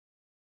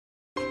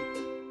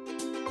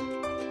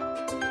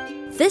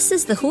This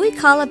is the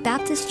Huikala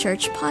Baptist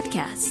Church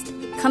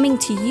podcast, coming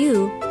to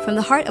you from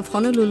the heart of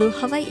Honolulu,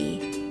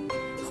 Hawaii.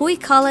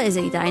 Huikala is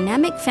a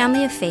dynamic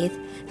family of faith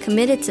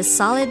committed to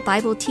solid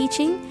Bible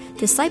teaching,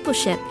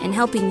 discipleship, and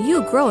helping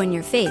you grow in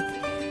your faith.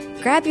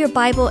 Grab your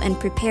Bible and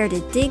prepare to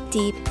dig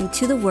deep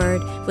into the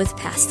Word with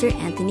Pastor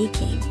Anthony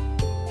King.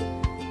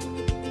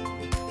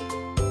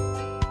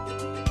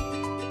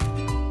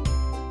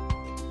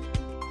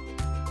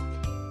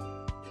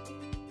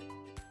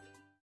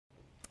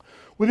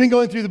 We've been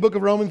going through the book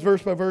of Romans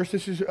verse by verse.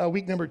 This is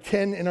week number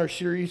 10 in our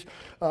series.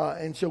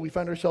 And so we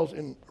find ourselves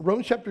in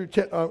Romans chapter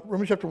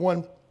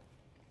 1,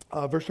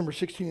 verse number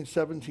 16 and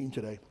 17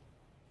 today.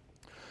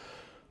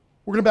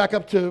 We're going to back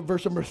up to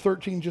verse number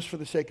 13 just for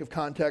the sake of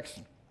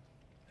context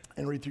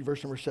and read through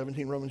verse number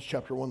 17, Romans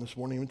chapter 1 this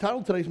morning. We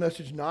entitled today's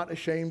message, Not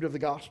Ashamed of the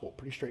Gospel.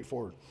 Pretty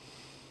straightforward.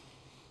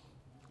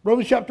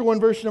 Romans chapter 1,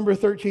 verse number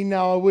 13.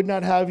 Now I would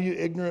not have you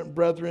ignorant,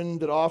 brethren,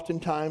 that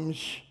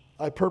oftentimes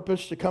I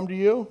purposed to come to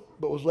you,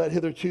 but was led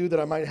hitherto that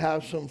I might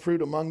have some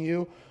fruit among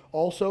you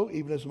also,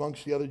 even as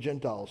amongst the other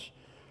Gentiles.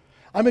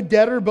 I'm a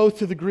debtor both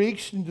to the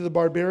Greeks and to the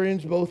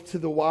barbarians, both to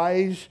the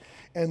wise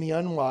and the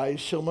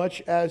unwise. So much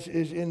as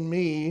is in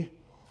me,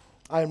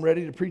 I am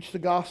ready to preach the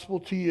gospel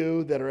to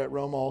you that are at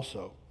Rome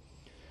also.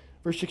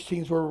 Verse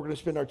 16 is where we're going to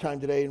spend our time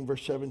today, in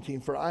verse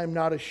 17. For I am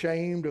not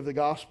ashamed of the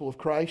gospel of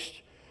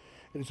Christ.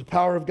 It is the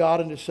power of God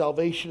unto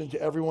salvation and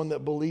to everyone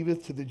that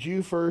believeth, to the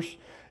Jew first,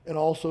 and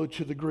also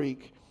to the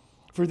Greek.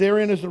 For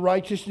therein is the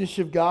righteousness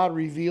of God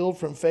revealed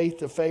from faith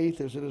to faith,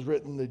 as it is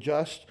written, the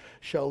just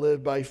shall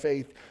live by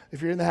faith.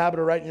 If you're in the habit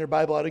of writing your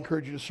Bible, I'd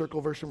encourage you to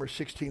circle verse number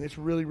 16. It's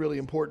really, really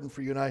important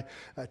for you and I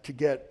to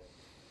get.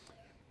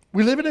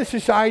 We live in a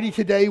society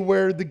today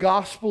where the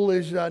gospel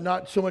is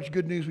not so much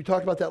good news. We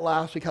talked about that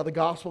last week, how the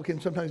gospel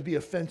can sometimes be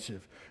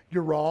offensive.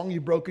 You're wrong.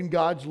 You've broken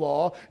God's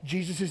law.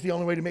 Jesus is the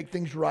only way to make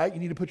things right. You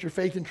need to put your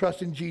faith and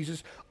trust in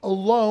Jesus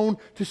alone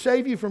to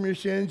save you from your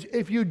sins.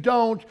 If you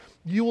don't,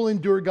 you will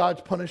endure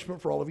God's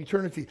punishment for all of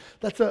eternity.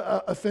 That's an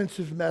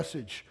offensive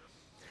message.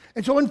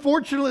 And so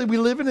unfortunately, we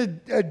live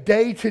in a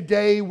day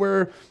today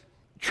where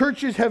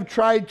churches have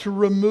tried to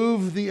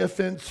remove the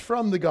offense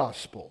from the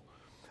gospel.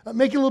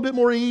 Make it a little bit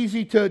more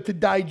easy to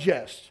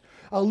digest.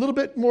 A little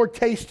bit more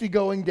tasty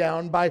going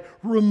down by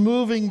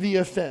removing the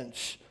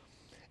offense.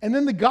 And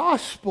then the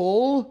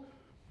gospel,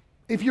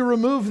 if you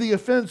remove the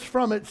offense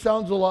from it,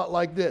 sounds a lot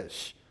like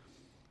this.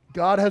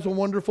 God has a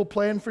wonderful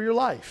plan for your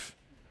life.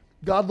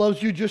 God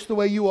loves you just the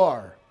way you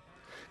are.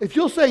 If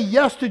you'll say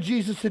yes to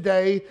Jesus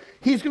today,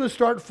 He's going to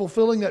start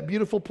fulfilling that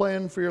beautiful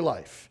plan for your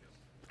life.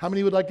 How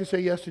many would like to say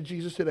yes to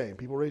Jesus today? And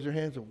people raise their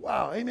hands and,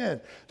 wow, amen.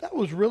 That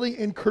was really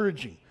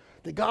encouraging.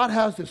 That God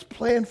has this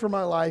plan for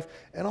my life,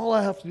 and all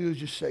I have to do is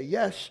just say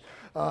yes,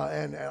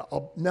 and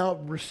I'll now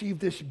receive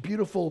this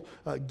beautiful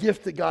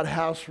gift that God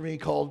has for me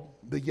called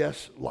the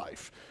yes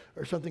life,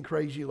 or something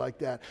crazy like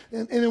that.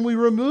 And then we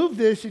remove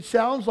this, it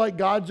sounds like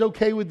God's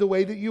okay with the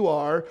way that you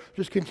are,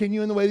 just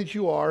continue in the way that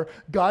you are.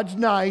 God's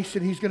nice,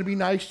 and He's going to be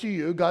nice to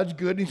you. God's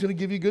good, and He's going to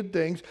give you good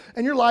things.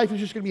 And your life is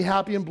just going to be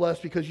happy and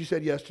blessed because you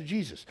said yes to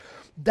Jesus.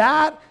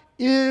 That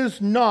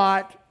is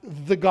not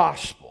the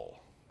gospel.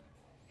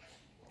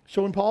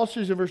 So when Paul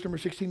says in verse number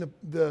 16,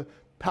 the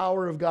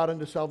power of God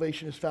unto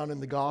salvation is found in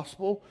the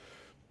gospel,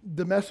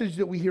 the message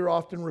that we hear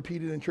often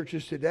repeated in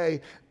churches today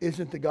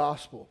isn't the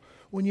gospel.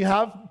 When you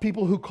have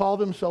people who call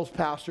themselves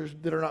pastors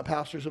that are not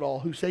pastors at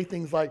all, who say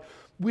things like,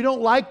 we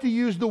don't like to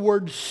use the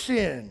word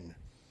sin.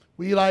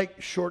 We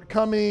like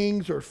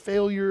shortcomings or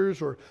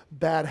failures or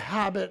bad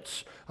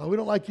habits. We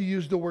don't like to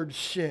use the word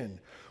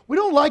sin. We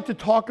don't like to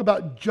talk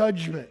about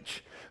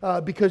judgment.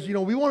 Because,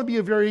 we want to be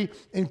a very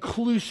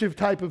inclusive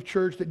type of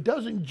church that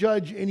doesn't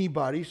judge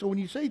anybody. So when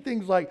you say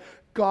things like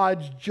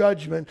God's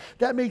judgment,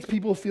 that makes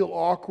people feel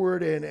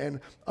awkward and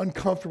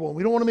uncomfortable.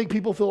 We don't want to make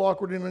people feel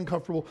awkward and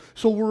uncomfortable,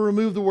 so we'll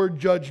remove the word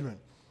judgment.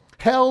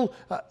 Hell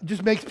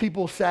just makes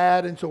people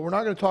sad, and so we're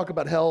not going to talk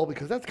about hell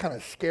because that's kind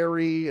of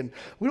scary, and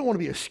we don't want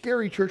to be a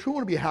scary church. We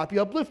want to be a happy,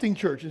 uplifting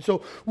church, and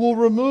so we'll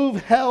remove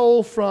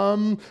hell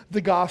from the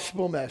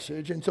gospel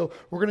message, and so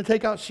we're going to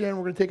take out sin,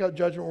 we're going to take out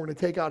judgment, we're going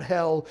to take out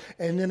hell,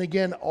 and then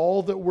again,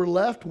 all that we're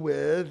left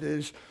with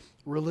is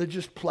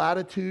religious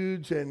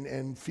platitudes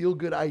and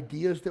feel-good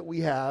ideas that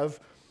we have,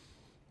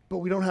 but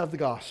we don't have the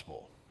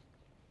gospel,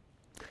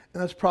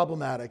 and that's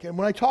problematic. And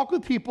when I talk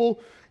with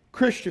people,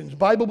 Christians,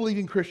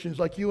 Bible-believing Christians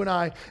like you and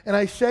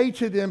I say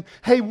to them,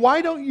 hey, why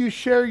don't you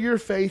share your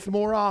faith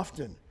more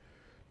often?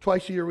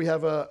 Twice a year we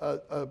have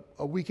a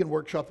weekend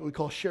workshop that we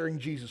call Sharing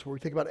Jesus, where we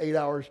take about 8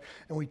 hours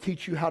and we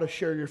teach you how to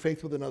share your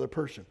faith with another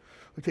person.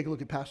 We take a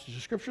look at passages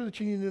of Scripture that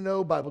you need to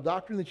know, Bible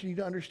doctrine that you need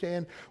to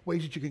understand,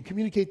 ways that you can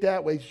communicate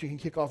that, ways that you can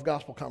kick off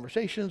gospel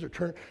conversations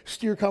or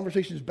steer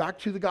conversations back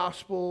to the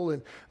gospel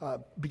and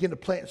begin to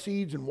plant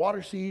seeds and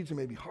water seeds and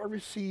maybe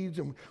harvest seeds.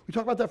 And we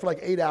talk about that for like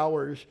 8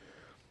 hours.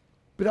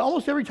 But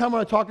almost every time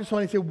when I talk to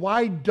somebody and say,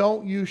 why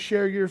don't you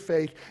share your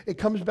faith? It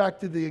comes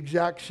back to the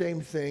exact same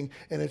thing,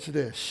 and it's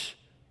this: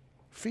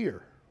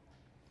 fear.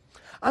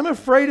 I'm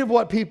afraid of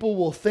what people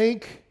will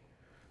think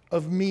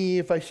of me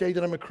if I say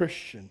that I'm a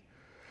Christian.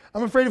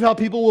 I'm afraid of how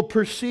people will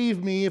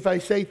perceive me if I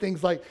say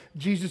things like,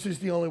 Jesus is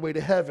the only way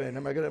to heaven.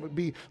 Am I going to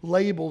be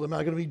labeled? Am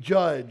I going to be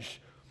judged?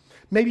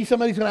 Maybe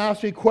somebody's going to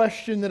ask me a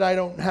question that I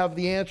don't have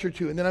the answer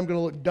to, and then I'm going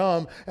to look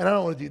dumb, and I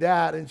don't want to do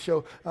that. And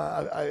so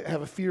I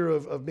have a fear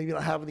of maybe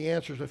not having the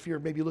answers, a fear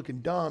of maybe looking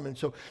dumb, and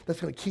so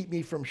that's going to keep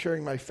me from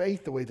sharing my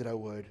faith the way that I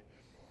would.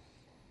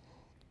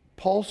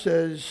 Paul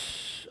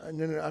says,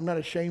 I'm not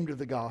ashamed of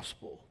the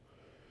gospel.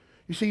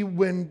 You see,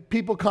 when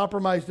people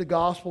compromise the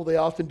gospel, they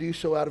often do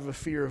so out of a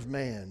fear of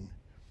man.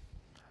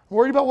 I'm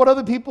worried about what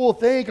other people will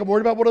think. I'm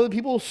worried about what other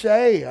people will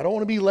say. I don't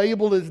want to be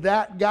labeled as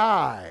that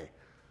guy.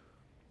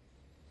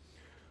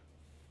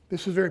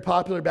 This was very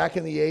popular back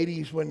in the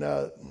 80s when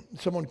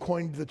someone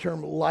coined the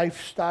term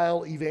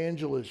lifestyle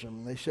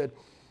evangelism. They said,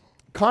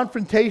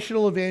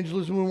 confrontational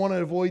evangelism, we want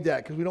to avoid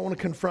that because we don't want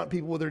to confront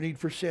people with their need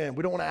for sin.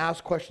 We don't want to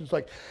ask questions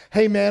like,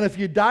 hey man, if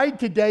you died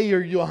today, are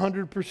you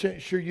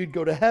 100% sure you'd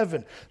go to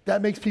heaven?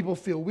 That makes people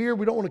feel weird.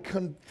 We don't want to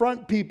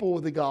confront people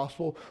with the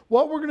gospel.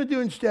 What we're going to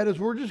do instead is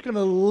we're just going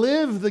to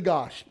live the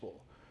gospel.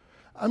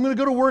 I'm going to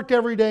go to work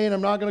every day and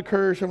I'm not going to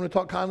curse. I'm going to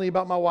talk kindly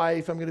about my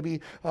wife. I'm going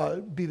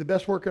to be the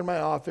best worker in my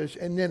office.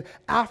 And then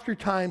after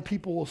time,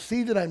 people will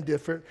see that I'm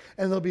different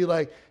and they'll be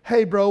like,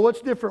 hey bro,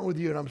 what's different with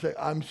you? And I'm saying,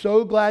 I'm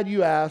so glad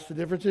you asked. The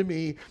difference in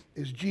me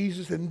is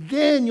Jesus. And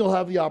then you'll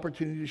have the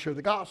opportunity to share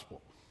the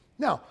gospel.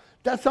 Now,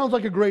 that sounds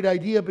like a great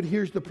idea, but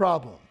here's the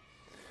problem.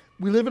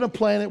 We live in a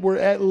planet where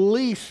at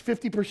least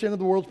 50% of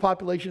the world's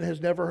population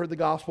has never heard the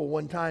gospel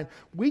one time.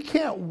 We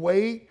can't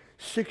wait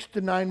 6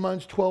 to 9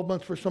 months, 12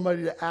 months for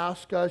somebody to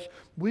ask us.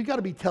 We've got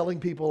to be telling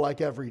people like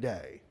every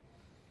day.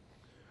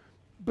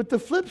 But the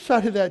flip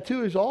side of that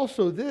too is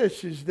also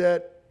this, is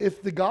that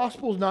if the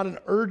gospel is not an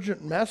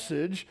urgent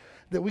message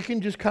that we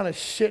can just kind of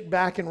sit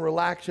back and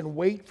relax and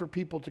wait for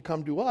people to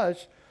come to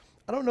us,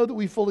 I don't know that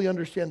we fully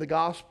understand the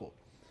gospel.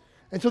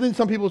 And so then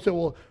some people say,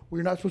 well,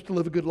 we're not supposed to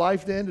live a good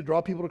life then to draw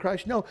people to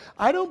Christ. No,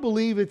 I don't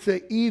believe it's an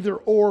either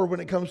or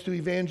when it comes to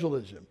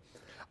evangelism.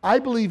 I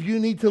believe you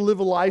need to live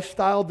a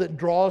lifestyle that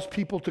draws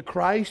people to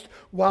Christ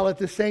while at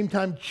the same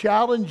time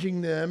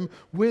challenging them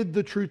with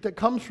the truth that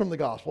comes from the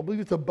gospel. I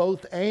believe it's a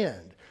both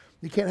and.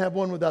 You can't have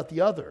one without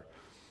the other.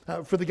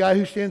 For the guy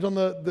who stands on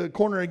the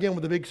corner again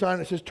with a big sign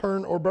that says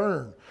turn or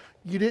burn,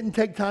 you didn't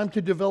take time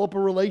to develop a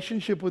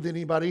relationship with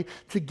anybody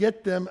to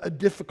get them a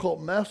difficult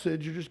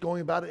message. You're just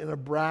going about it in a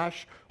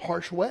brash,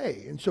 harsh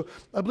way. And so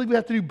I believe we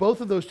have to do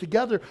both of those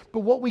together. But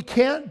what we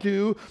can't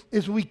do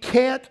is we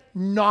can't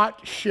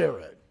not share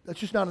it. That's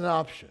just not an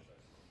option.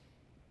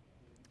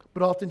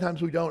 But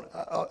oftentimes we don't.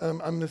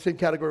 I'm in the same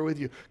category with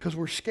you because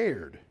we're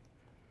scared.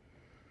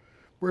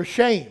 We're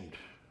ashamed.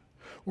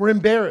 We're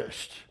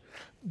embarrassed.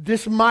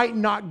 This might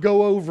not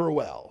go over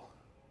well.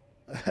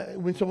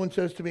 When someone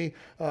says to me,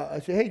 I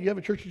say, hey, do you have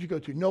a church that you go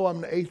to? No,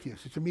 I'm an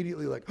atheist. It's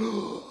immediately like,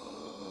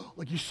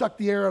 like you suck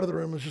the air out of the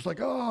room. It's just like,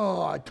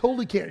 oh, I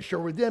totally can't share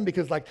with them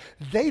because like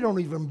they don't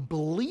even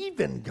believe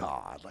in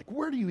God. Like,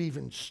 where do you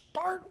even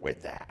start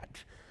with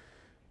that?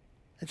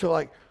 And so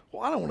like,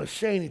 well, I don't want to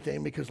say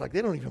anything because like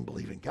they don't even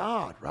believe in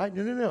God, right?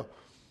 No.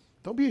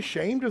 Don't be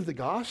ashamed of the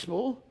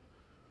gospel.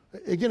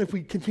 Again, if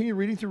we continue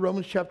reading through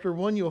Romans chapter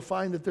 1, you'll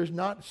find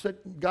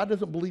that God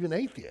doesn't believe in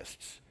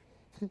atheists.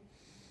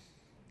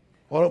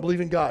 Well, I don't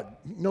believe in God.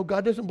 No,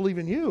 God doesn't believe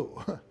in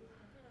you.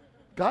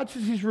 God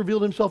says he's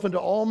revealed himself unto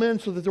all men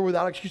so that they're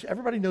without excuse.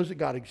 Everybody knows that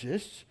God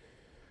exists.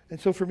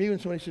 And so for me, when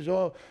somebody says,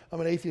 oh,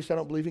 I'm an atheist, I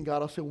don't believe in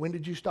God, I'll say, when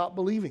did you stop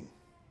believing?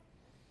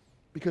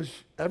 Because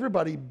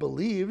everybody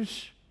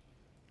believes,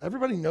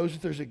 everybody knows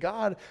that there's a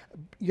God.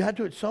 You had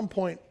to at some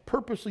point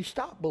purposely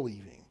stop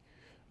believing,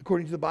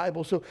 according to the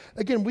Bible. So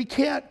again, we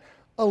can't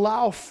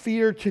allow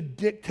fear to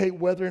dictate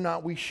whether or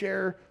not we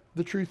share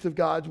the truth of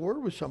God's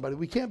word with somebody.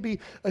 We can't be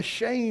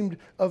ashamed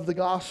of the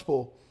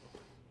gospel.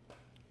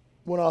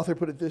 One author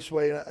put it this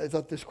way, and I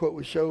thought this quote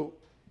was so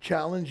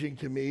challenging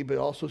to me, but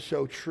also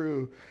so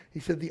true.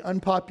 He said, the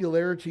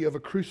unpopularity of a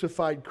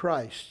crucified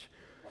Christ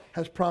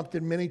has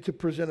prompted many to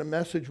present a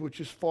message which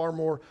is far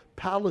more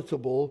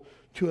palatable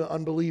to an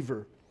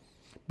unbeliever.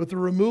 But the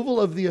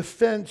removal of the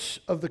offense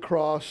of the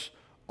cross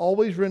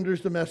always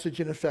renders the message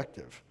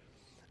ineffective.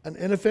 An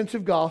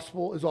inoffensive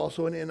gospel is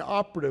also an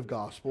inoperative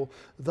gospel.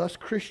 Thus,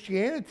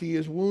 Christianity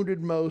is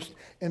wounded most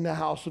in the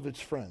house of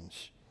its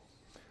friends.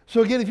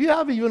 So again, if you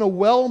have even a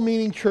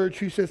well-meaning church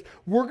who says,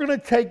 we're going to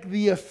take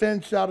the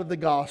offense out of the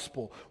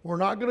gospel. We're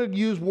not going to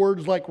use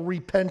words like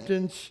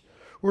repentance.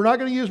 We're not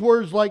going to use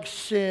words like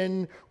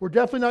sin. We're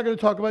definitely not going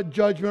to talk about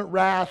judgment,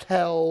 wrath,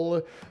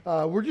 hell.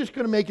 We're just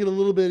going to make it a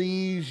little bit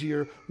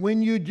easier.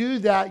 When you do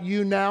that,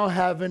 you now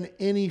have an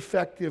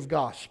ineffective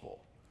gospel.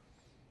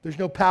 There's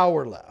no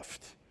power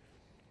left.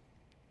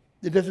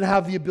 It doesn't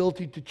have the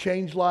ability to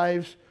change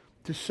lives,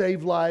 to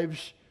save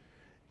lives.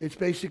 It's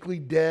basically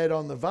dead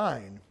on the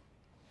vine.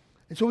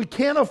 And so we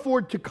can't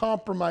afford to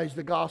compromise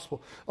the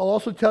gospel. I'll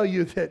also tell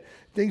you that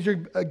things are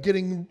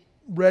getting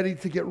ready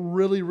to get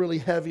really, really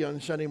heavy on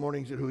Sunday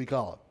mornings at Who We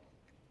Call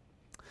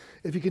It.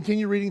 If you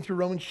continue reading through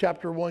Romans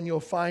chapter 1, you'll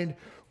find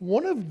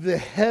one of the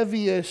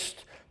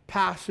heaviest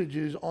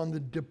passages on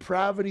the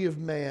depravity of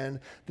man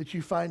that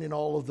you find in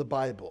all of the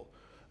Bible.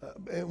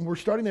 And we're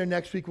starting there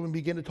next week when we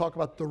begin to talk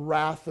about the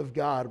wrath of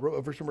God.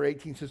 Verse number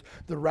 18 says,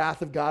 the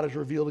wrath of God is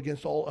revealed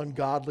against all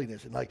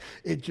ungodliness. And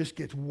it just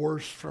gets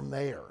worse from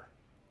there.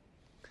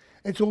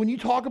 And so when you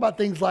talk about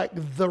things like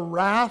the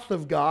wrath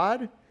of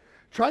God,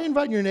 try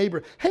inviting your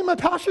neighbor. Hey, my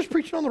pastor's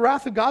preaching on the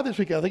wrath of God this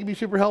weekend. I think it'd be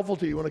super helpful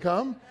to you. Want to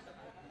come?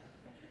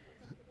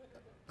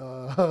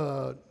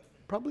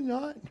 Probably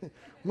not.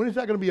 When is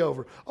that going to be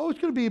over? Oh, it's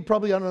going to be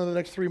probably, I don't know, the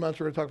next 3 months.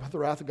 We're going to talk about the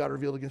wrath of God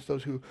revealed against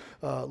those who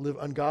live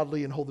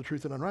ungodly and hold the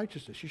truth in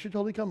unrighteousness. You should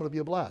totally come. It'll be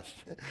a blast.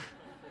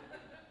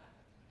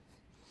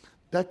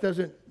 That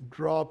doesn't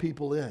draw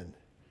people in.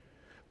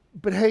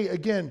 But hey,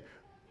 again,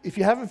 if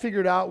you haven't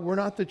figured out, we're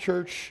not the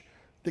church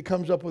that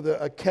comes up with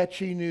a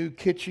catchy, new,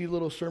 kitschy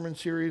little sermon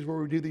series where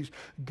we do these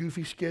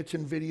goofy skits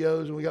and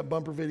videos, and we got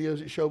bumper videos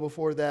that show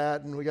before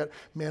that, and we got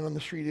man on the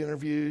street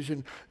interviews,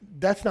 and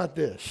that's not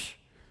this.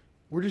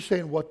 We're just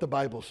saying what the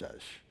Bible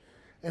says.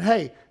 And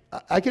hey,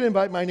 I can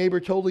invite my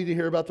neighbor totally to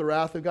hear about the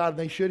wrath of God, and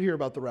they should hear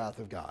about the wrath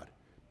of God.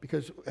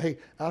 Because, hey,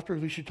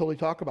 afterwards we should totally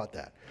talk about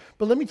that.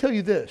 But let me tell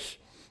you this.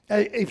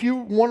 If you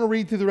want to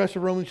read through the rest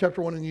of Romans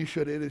chapter 1, and you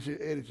should, it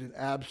is an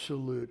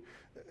absolute,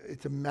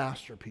 it's a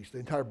masterpiece, the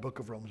entire book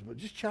of Romans. But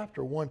just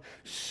chapter 1,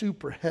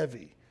 super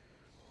heavy.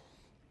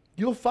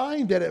 You'll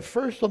find that at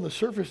first on the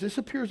surface, this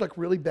appears like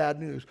really bad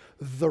news.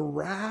 The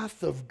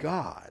wrath of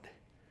God.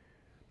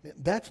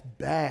 That's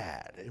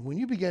bad. And when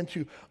you begin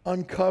to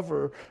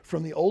uncover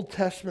from the Old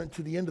Testament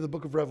to the end of the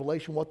book of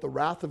Revelation what the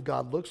wrath of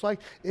God looks like,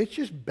 it's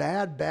just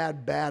bad,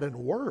 bad, bad, and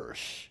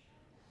worse.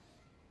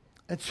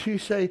 And so you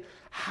say,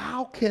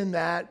 how can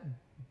that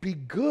be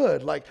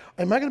good? Like,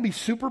 am I going to be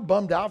super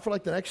bummed out for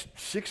like the next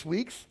 6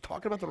 weeks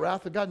talking about the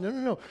wrath of God?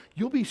 No.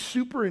 You'll be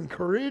super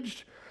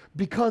encouraged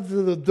because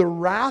the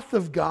wrath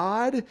of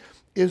God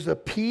is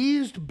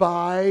appeased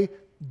by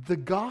the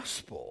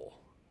gospel.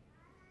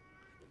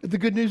 The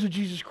good news of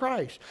Jesus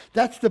Christ.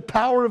 That's the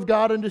power of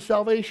God unto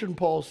salvation,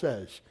 Paul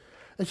says.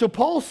 And so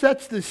Paul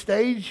sets the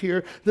stage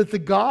here that the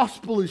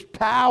gospel is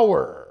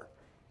power.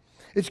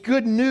 It's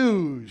good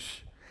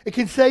news. It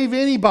can save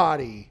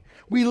anybody.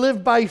 We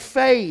live by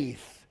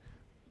faith.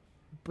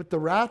 But the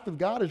wrath of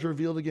God is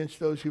revealed against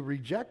those who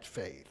reject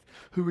faith,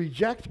 who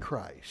reject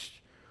Christ.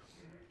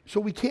 So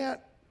we can't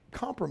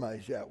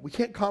compromise that. We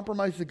can't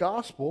compromise the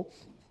gospel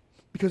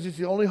because it's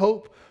the only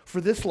hope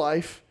for this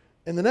life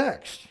and the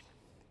next.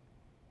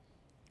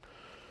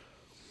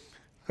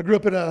 I grew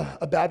up in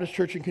a Baptist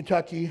church in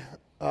Kentucky.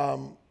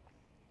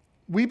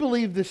 We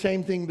believe the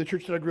same thing, the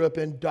church that I grew up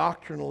in,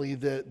 doctrinally,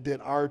 that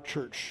our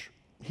church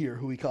here,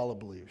 Huikala,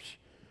 believes.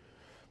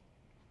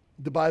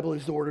 The Bible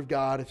is the Word of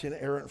God. It's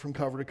inerrant from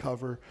cover to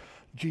cover.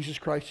 Jesus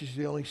Christ is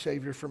the only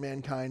Savior for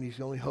mankind. He's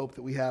the only hope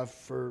that we have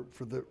for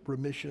the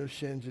remission of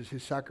sins is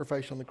His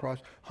sacrifice on the cross.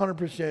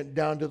 100%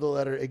 down to the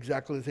letter,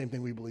 exactly the same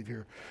thing we believe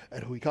here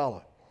at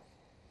Huikala.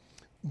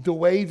 The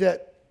way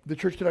that the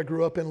church that I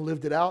grew up in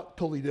lived it out,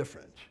 totally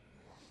different.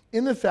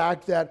 In the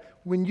fact that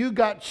when you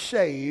got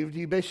saved,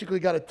 you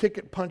basically got a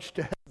ticket punched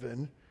to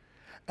heaven,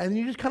 and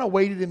you just kind of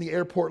waited in the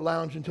airport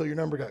lounge until your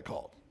number got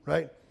called,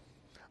 right?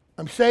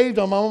 I'm saved,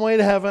 I'm on my way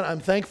to heaven,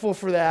 I'm thankful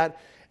for that,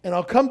 and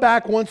I'll come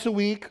back once a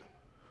week,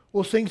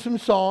 we'll sing some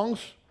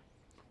songs,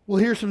 we'll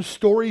hear some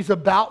stories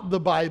about the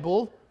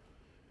Bible,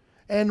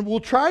 and we'll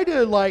try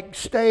to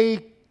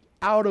stay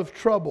out of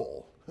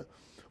trouble.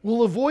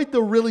 We'll avoid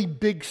the really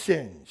big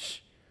sins.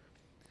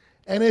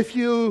 And if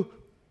you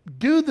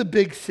do the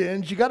big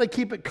sins, you got to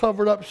keep it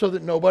covered up so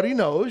that nobody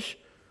knows,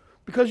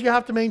 because you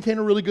have to maintain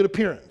a really good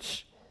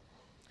appearance.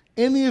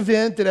 In the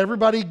event that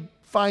everybody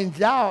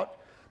finds out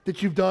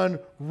that you've done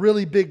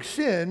really big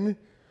sin,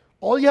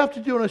 all you have to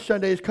do on a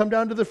Sunday is come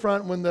down to the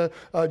front when the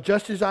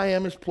Just As I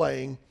Am is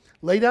playing,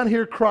 lay down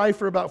here, cry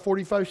for about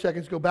 45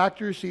 seconds, go back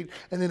to your seat,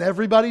 and then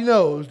everybody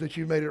knows that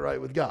you've made it right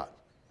with God,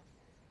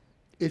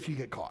 if you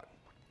get caught.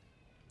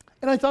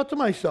 And I thought to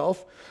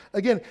myself,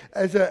 again,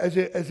 as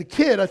a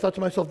kid, I thought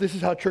to myself, this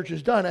is how church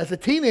is done. As a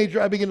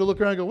teenager, I began to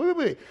look around and go,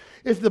 wait.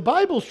 If the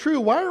Bible's true,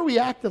 why are we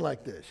acting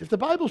like this? If the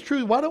Bible's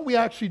true, why don't we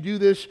actually do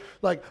this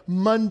like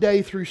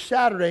Monday through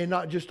Saturday and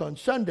not just on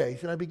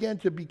Sundays? And I began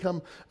to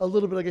become a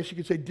little bit, I guess you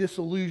could say,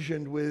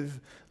 disillusioned with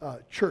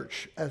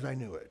church as I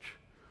knew it.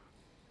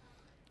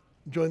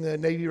 Joined the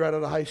Navy right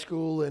out of high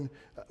school and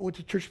went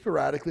to church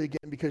sporadically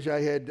again because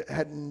I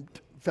hadn't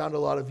found a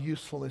lot of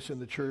usefulness in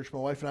the church. My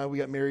wife and I, we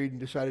got married and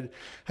decided,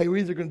 hey, we're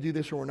either going to do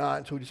this or we're not.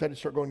 And so we decided to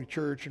start going to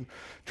church and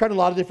tried a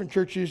lot of different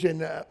churches.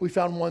 And we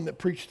found one that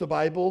preached the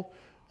Bible.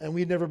 And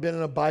we'd never been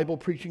in a Bible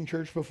preaching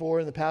church before.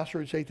 And the pastor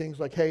would say things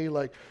like, hey,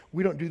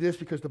 we don't do this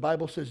because the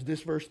Bible says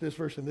this verse,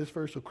 and this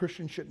verse. So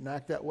Christians shouldn't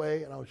act that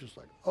way. And I was just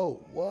like, oh,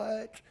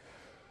 what?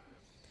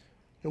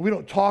 And we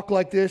don't talk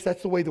like this.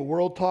 That's the way the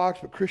world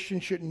talks. But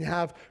Christians shouldn't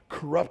have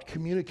corrupt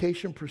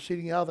communication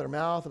proceeding out of their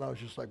mouth. And I was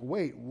just like,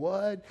 wait,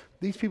 what?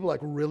 These people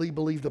really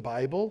believe the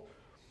Bible?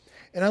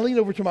 And I leaned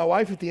over to my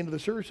wife at the end of the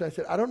service and I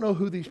said, I don't know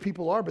who these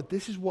people are, but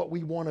this is what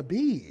we want to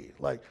be.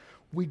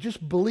 We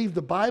just believe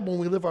the Bible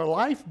and we live our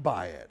life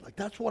by it.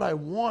 That's what I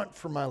want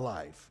for my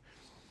life.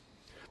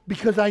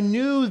 because I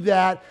knew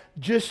that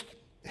just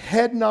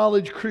head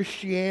knowledge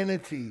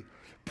Christianity,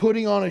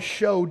 putting on a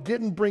show,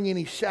 didn't bring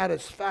any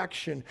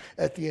satisfaction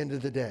at the end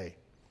of the day.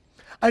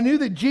 I knew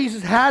that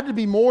Jesus had to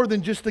be more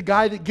than just the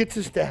guy that gets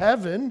us to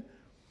heaven.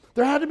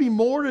 There had to be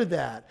more to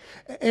that.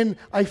 And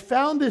I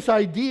found this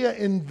idea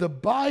in the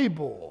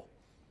Bible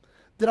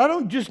that I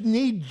don't just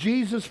need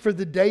Jesus for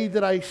the day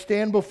that I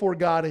stand before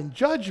God in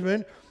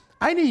judgment.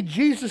 I need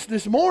Jesus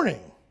this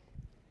morning.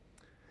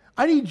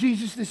 I need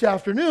Jesus this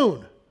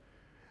afternoon.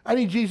 I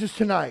need Jesus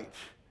tonight.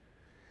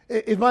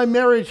 If my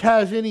marriage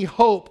has any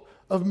hope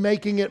of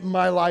making it in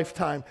my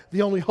lifetime,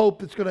 the only hope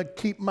that's going to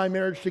keep my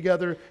marriage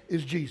together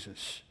is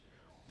Jesus.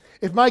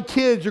 If my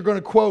kids are going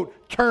to,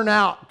 quote, turn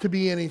out to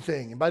be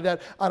anything, and by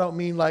that I don't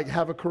mean like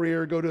have a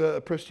career, go to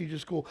a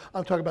prestigious school.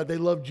 I'm talking about they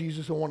love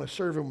Jesus and want to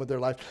serve him with their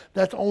life.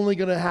 That's only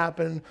going to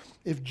happen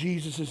if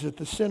Jesus is at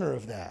the center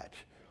of that.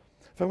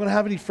 If I'm going to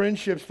have any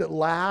friendships that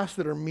last,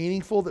 that are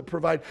meaningful, that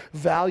provide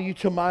value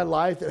to my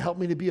life, that help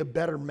me to be a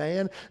better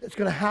man, it's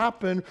going to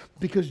happen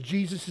because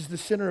Jesus is the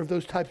center of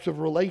those types of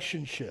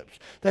relationships.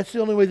 That's the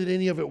only way that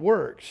any of it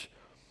works.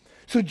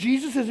 So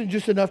Jesus isn't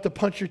just enough to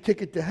punch your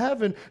ticket to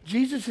heaven.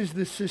 Jesus is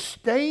the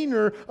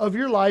sustainer of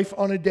your life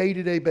on a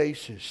day-to-day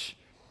basis.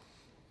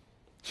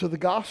 So the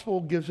gospel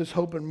gives us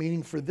hope and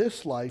meaning for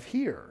this life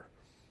here.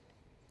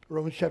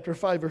 Romans chapter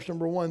 5, verse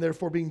number 1,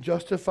 therefore being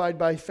justified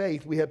by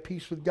faith, we have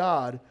peace with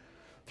God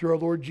through our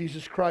Lord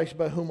Jesus Christ,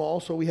 by whom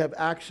also we have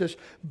access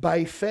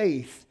by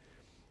faith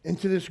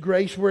into this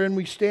grace wherein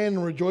we stand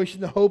and rejoice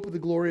in the hope of the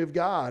glory of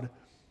God.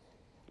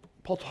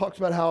 Paul talks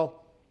about how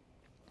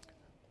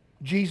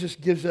Jesus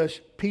gives us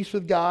peace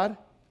with God.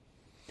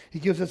 He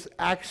gives us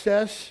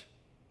access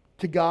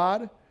to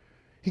God.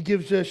 He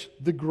gives us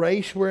the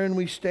grace wherein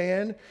we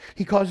stand.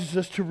 He causes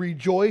us to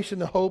rejoice in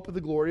the hope of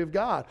the glory of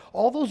God.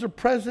 All those are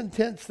present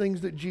tense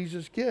things that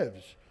Jesus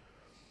gives.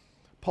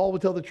 Paul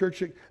would tell the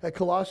church at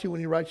Colossae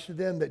when he writes to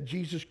them that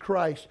Jesus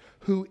Christ,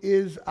 who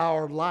is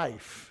our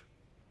life,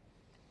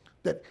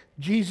 that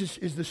Jesus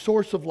is the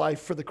source of life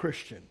for the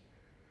Christian.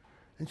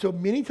 And so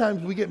many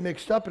times we get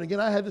mixed up, and again,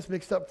 I had this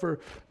mixed up for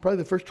probably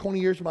the first 20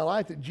 years of my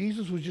life, that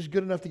Jesus was just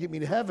good enough to get me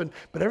to heaven,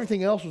 but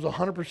everything else was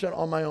 100%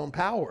 on my own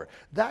power.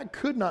 That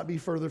could not be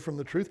further from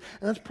the truth,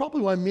 and that's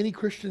probably why many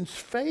Christians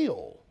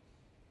fail,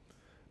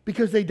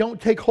 because they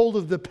don't take hold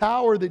of the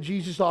power that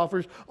Jesus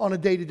offers on a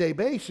day-to-day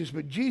basis.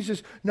 But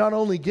Jesus not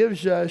only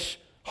gives us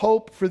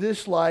hope for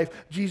this life,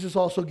 Jesus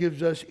also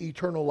gives us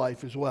eternal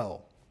life as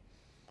well.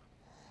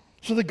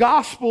 So the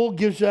gospel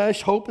gives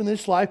us hope in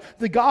this life.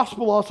 The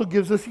gospel also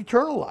gives us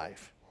eternal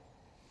life.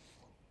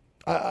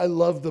 I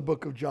love the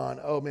book of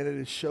John. Oh man, it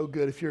is so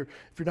good. If you're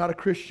not a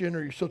Christian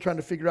or you're still trying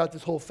to figure out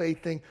this whole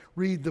faith thing,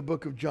 read the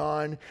book of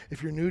John.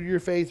 If you're new to your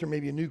faith or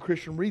maybe a new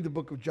Christian, read the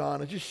book of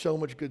John. It's just so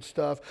much good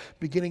stuff.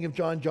 Beginning of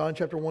John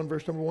chapter 1,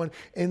 verse number 1.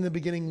 In the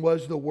beginning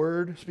was the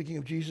Word, speaking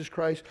of Jesus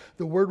Christ.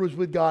 The Word was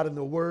with God and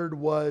the Word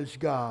was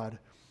God.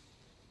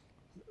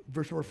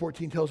 Verse number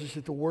 14 tells us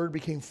that the Word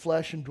became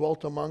flesh and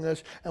dwelt among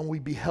us, and we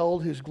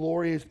beheld His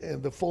glory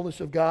and the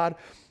fullness of God,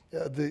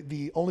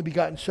 the only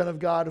begotten Son of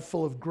God,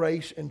 full of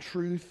grace and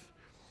truth.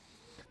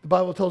 The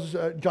Bible tells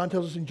us, John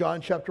tells us in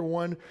John chapter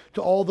 1,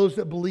 to all those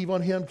that believe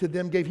on Him, to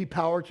them gave He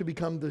power to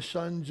become the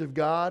sons of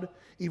God,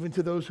 even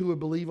to those who would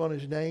believe on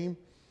His name.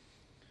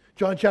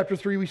 John chapter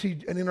 3, we see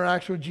an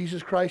interaction with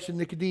Jesus Christ and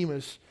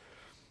Nicodemus.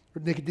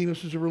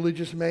 Nicodemus was a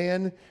religious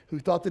man who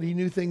thought that he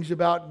knew things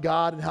about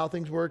God and how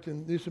things worked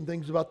and knew some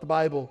things about the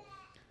Bible.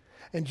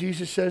 And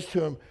Jesus says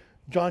to him,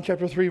 John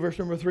chapter 3, verse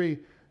number 3,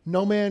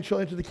 no man shall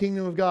enter the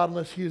kingdom of God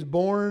unless he is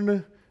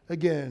born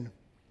again.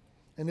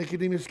 And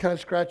Nicodemus is kind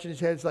of scratching his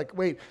head. It's like,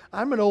 wait,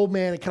 I'm an old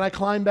man. Can I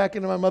climb back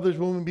into my mother's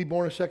womb and be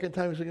born a second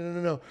time? He's like,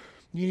 no.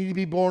 You need to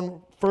be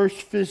born first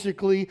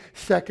physically,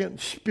 second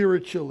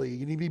spiritually.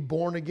 You need to be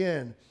born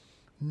again.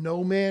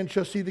 No man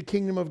shall see the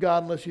kingdom of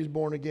God unless he is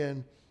born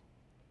again.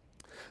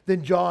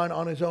 Then John,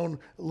 on his own,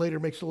 later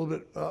makes a little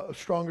bit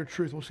stronger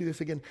truth. We'll see this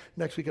again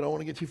next week. I don't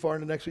want to get too far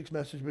into next week's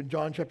message, but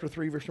John chapter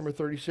 3, verse number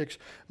 36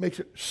 makes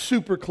it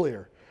super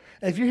clear.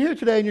 And if you're here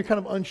today and you're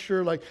kind of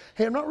unsure, like,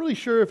 hey, I'm not really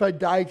sure if I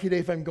die today,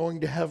 if I'm going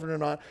to heaven or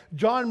not,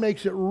 John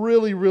makes it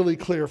really, really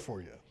clear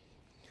for you.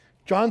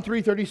 John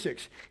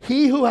 3:36,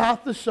 he who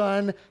hath the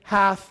Son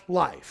hath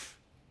life.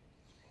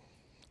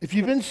 If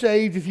you've been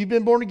saved, if you've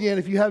been born again,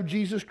 if you have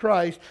Jesus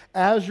Christ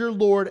as your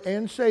Lord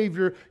and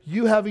Savior,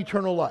 you have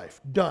eternal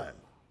life. Done.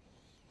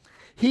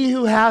 He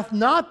who hath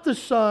not the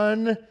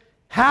Son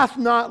hath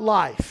not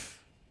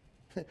life.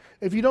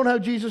 If you don't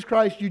have Jesus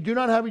Christ, you do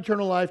not have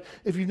eternal life.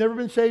 If you've never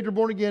been saved or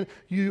born again,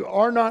 you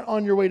are not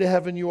on your way to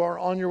heaven. You are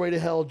on your way to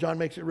hell. John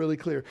makes it really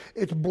clear.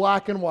 It's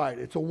black and white.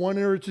 It's a 1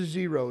 or it's a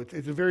 0.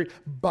 It's a very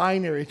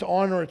binary. It's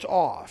on or it's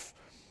off.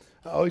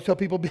 I always tell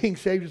people being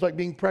saved is like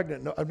being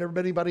pregnant. No, I've never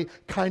met anybody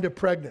kind of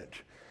pregnant.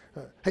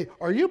 Hey,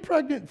 are you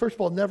pregnant? First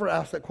of all, never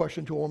ask that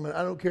question to a woman.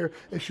 I don't care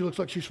if she looks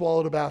like she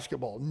swallowed a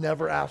basketball.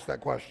 Never ask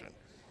that question.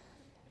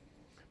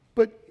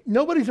 But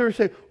nobody's ever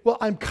said, well,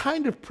 I'm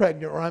kind of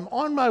pregnant or I'm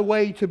on my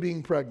way to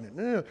being pregnant.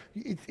 No.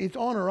 It's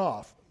on or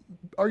off.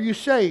 Are you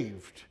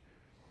saved?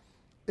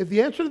 If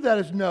the answer to that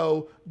is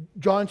no,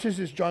 John says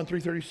this, John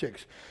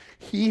 3:36.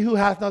 He who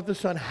hath not the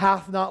Son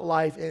hath not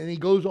life. And he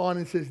goes on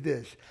and says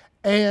this,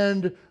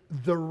 and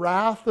the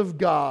wrath of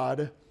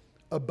God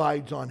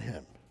abides on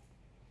him.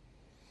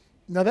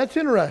 Now that's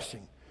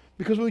interesting,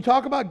 because when we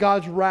talk about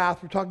God's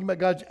wrath, we're talking about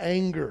God's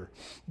anger,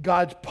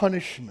 God's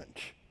punishment.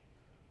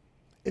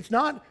 It's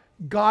not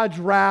God's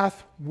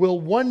wrath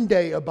will one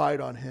day abide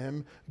on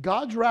him.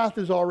 God's wrath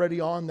is already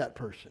on that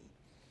person.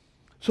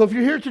 So if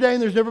you're here today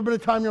and there's never been a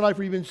time in your life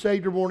where you've been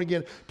saved or born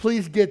again,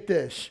 please get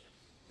this.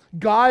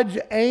 God's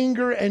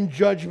anger and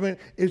judgment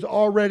is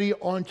already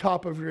on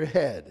top of your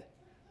head.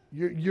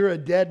 You're a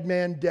dead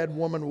man, dead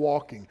woman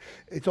walking.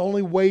 It's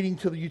only waiting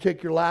till you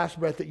take your last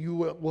breath that you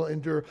will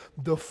endure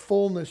the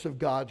fullness of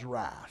God's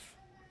wrath.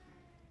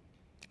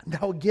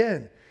 Now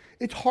again,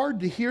 it's hard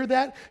to hear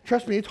that.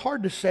 Trust me, it's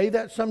hard to say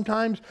that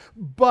sometimes,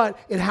 but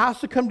it has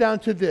to come down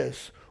to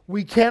this.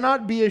 We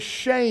cannot be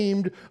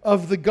ashamed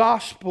of the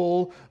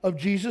gospel of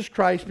Jesus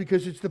Christ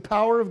because it's the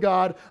power of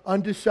God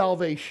unto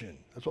salvation.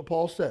 That's what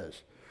Paul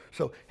says.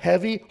 So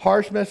heavy,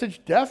 harsh message,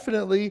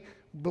 definitely.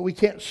 But we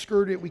can't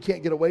skirt it. We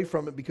can't get away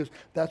from it because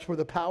that's where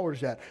the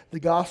power's at. The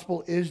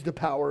gospel is the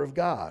power of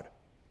God.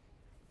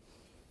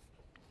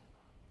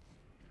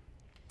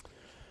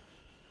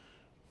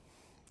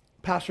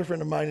 Pastor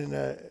friend of mine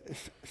in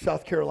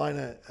South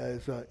Carolina,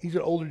 he's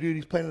an older dude.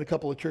 He's planted a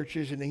couple of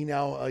churches, and he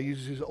now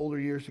uses his older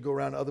years to go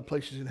around to other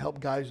places and help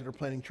guys that are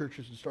planting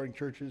churches and starting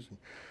churches.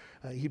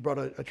 And he brought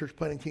a church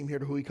planting team here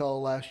to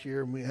Huikala last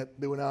year, and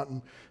they went out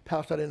and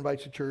passed out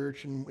invites to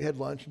church, and we had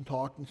lunch and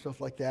talked and stuff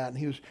like that. And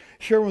he was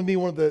sharing with me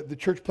one of the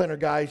church planter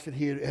guys that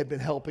he had been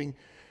helping.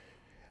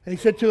 And he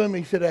said to him,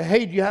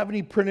 hey, do you have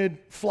any printed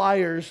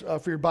flyers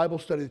for your Bible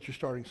study that you're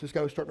starting? So this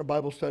guy was starting a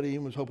Bible study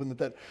and was hoping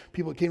that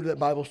people that came to that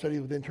Bible study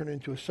would then turn it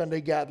into a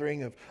Sunday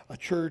gathering of a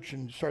church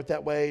and start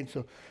that way. And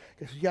so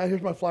he said, yeah,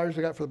 here's my flyers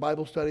I got for the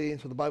Bible study. And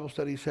so the Bible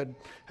study had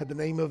the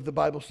name of the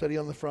Bible study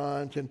on the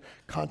front and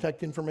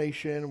contact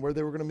information, where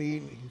they were going to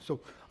meet. And so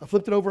I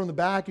flipped it over on the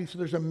back, and so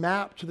there's a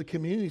map to the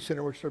community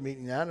center where they're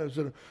meeting at. And it was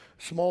in a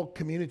small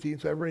community,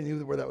 and so everybody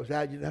knew where that was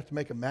at. You didn't have to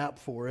make a map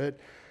for it.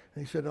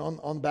 And he said on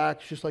the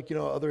back, it's just like,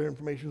 other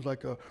information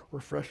like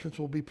refreshments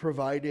will be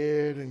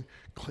provided and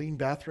clean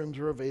bathrooms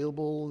are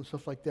available and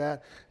stuff like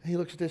that. And he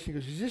looks at this and he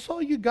goes, is this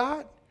all you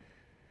got?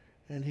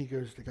 And the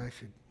guy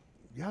said,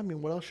 yeah, I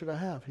mean, what else should I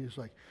have? He was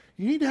like,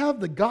 you need to have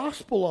the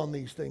gospel on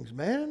these things,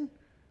 man.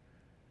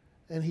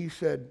 And he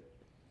said,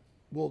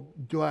 well,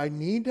 do I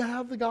need to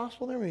have the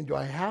gospel there? I mean, do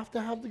I have to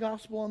have the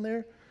gospel on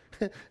there?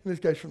 And this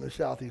guy's from the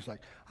South. He's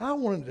like, I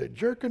wanted to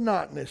jerk a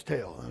knot in his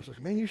tail. And I was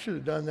like, man, you should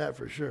have done that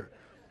for sure.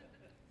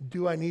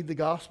 Do I need the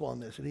gospel on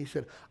this? And he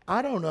said,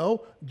 I don't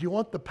know. Do you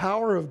want the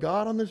power of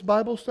God on this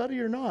Bible study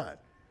or not?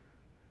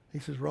 He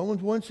says,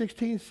 Romans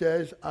 1:16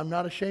 says, I'm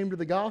not ashamed of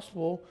the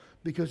gospel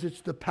because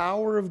it's the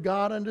power of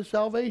God unto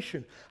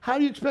salvation. How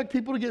do you expect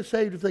people to get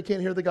saved if they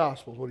can't hear the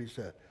gospel, is what he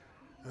said.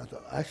 And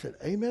I said,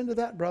 amen to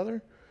that,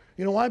 brother.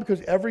 You know why?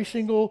 Because every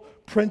single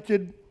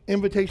printed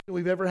invitation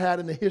we've ever had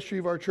in the history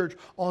of our church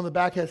on the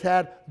back has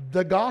had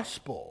the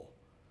gospel.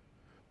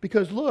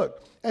 Because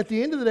look, at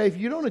the end of the day, if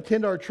you don't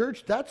attend our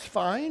church, that's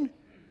fine.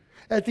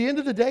 At the end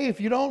of the day,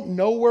 if you don't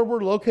know where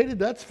we're located,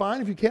 that's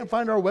fine. If you can't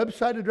find our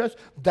website address,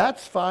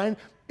 that's fine.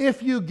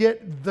 If you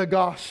get the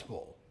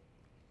gospel.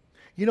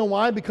 You know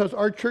why? Because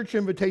our church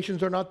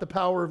invitations are not the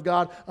power of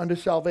God unto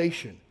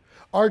salvation.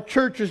 Our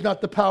church is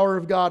not the power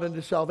of God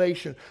unto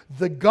salvation.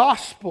 The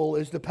gospel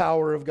is the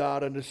power of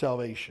God unto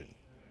salvation.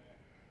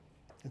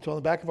 And so on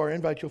the back of our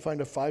invite, you'll find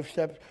a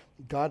 5-step,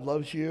 God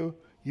loves you.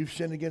 You've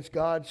sinned against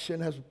God. Sin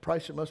has a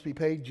price that must be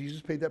paid.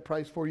 Jesus paid that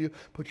price for you.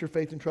 Put your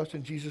faith and trust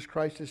in Jesus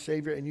Christ as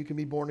Savior, and you can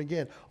be born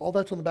again. All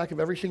that's on the back of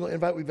every single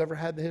invite we've ever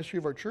had in the history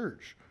of our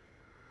church.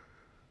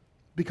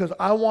 Because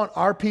I want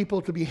our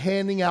people to be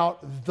handing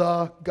out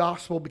the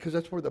gospel, because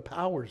that's where the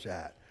power's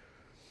at.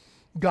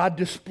 God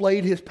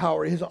displayed his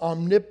power, his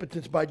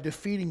omnipotence, by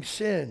defeating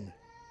sin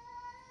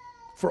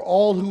for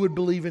all who would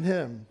believe in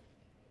him.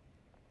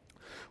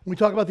 When we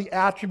talk about the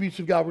attributes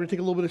of God, we're going to take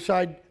a little bit of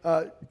side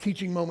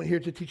teaching moment here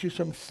to teach you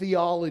some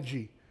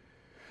theology.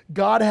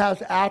 God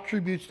has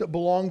attributes that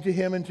belong to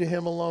him and to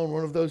him alone.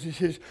 One of those is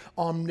his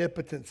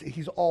omnipotence.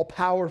 He's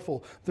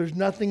all-powerful. There's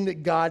nothing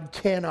that God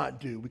cannot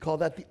do. We call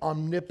that the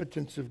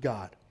omnipotence of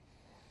God.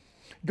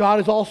 God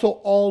is also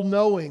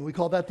all-knowing. We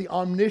call that the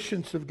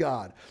omniscience of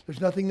God.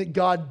 There's nothing that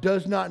God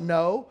does not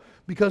know.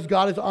 Because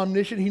God is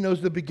omniscient, he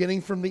knows the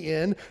beginning from the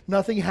end.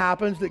 Nothing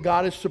happens that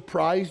God is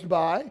surprised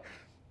by,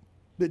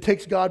 that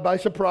takes God by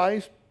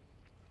surprise.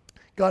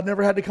 God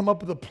never had to come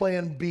up with a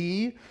plan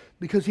B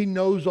because he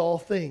knows all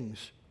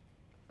things.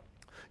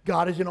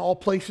 God is in all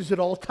places at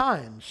all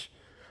times.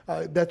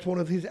 That's one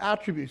of his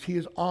attributes. He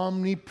is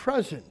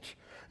omnipresent.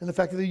 And the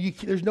fact that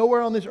there's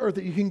nowhere on this earth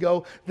that you can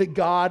go that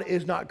God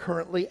is not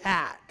currently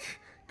at,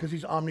 because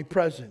he's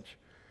omnipresent.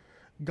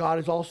 God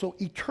is also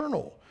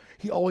eternal.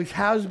 He always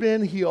has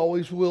been, he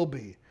always will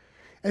be.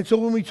 And so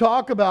when we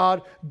talk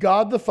about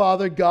God the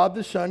Father, God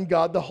the Son,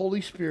 God the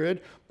Holy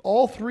Spirit,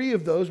 all three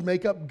of those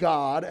make up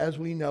God as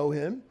we know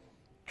him.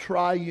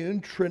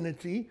 triune,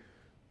 Trinity.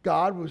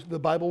 God was the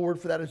Bible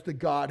word for that is the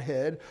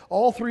Godhead.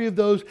 All three of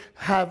those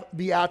have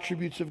the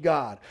attributes of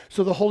God.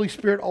 So the Holy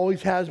Spirit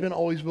always has been,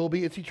 always will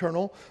be. It's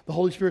eternal. The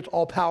Holy Spirit's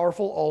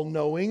all-powerful,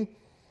 all-knowing.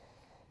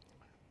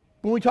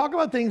 When we talk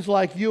about things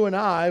like you and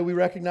I, we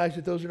recognize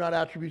that those are not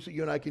attributes that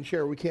you and I can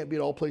share. We can't be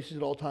at all places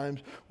at all times.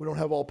 We don't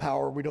have all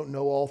power. We don't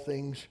know all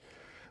things.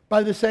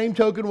 By the same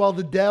token, while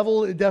the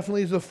devil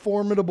definitely is a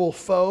formidable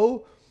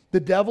foe, the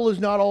devil is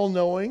not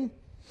all-knowing.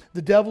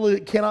 The devil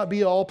cannot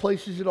be at all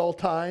places at all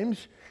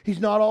times. He's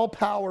not all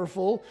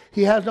powerful.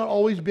 He has not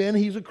always been.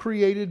 He's a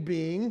created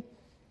being.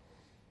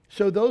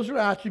 So those are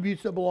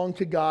attributes that belong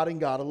to God and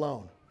God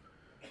alone.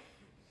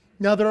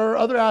 Now there are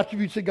other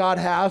attributes that God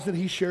has that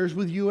he shares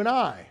with you and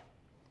I.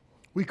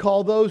 We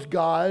call those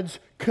God's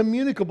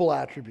communicable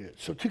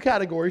attributes. So two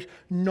categories: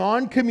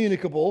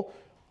 non-communicable,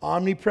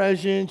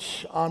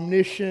 omnipresence,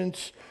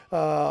 omniscience,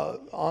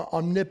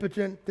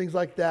 omnipotent, things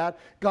like that.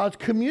 God's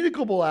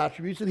communicable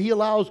attributes that he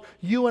allows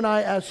you and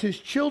I as his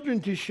children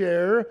to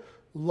share: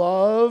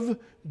 love,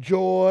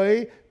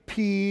 joy,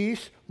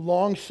 peace,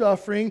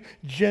 long-suffering,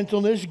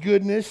 gentleness,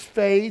 goodness,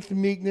 faith,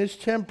 meekness,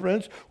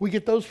 temperance. We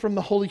get those from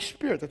the Holy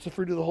Spirit. That's the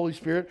fruit of the Holy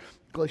Spirit,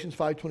 Galatians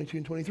 5:22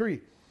 and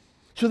 23.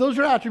 So those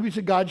are attributes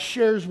that God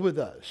shares with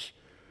us.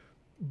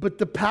 But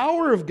the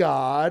power of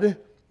God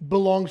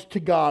belongs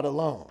to God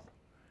alone.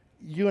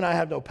 You and I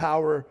have no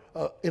power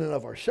in and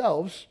of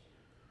ourselves.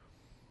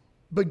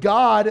 But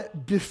God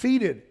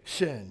defeated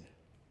sin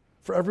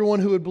for everyone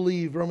who would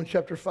believe. Romans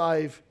chapter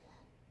 5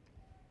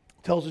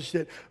 tells us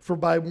that for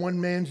by one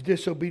man's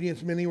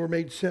disobedience many were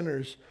made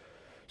sinners.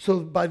 So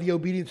by the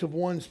obedience of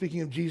one,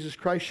 speaking of Jesus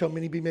Christ, shall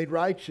many be made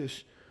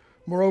righteous.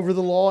 Moreover,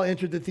 the law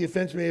entered that the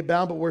offense may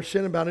abound, but where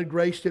sin abounded,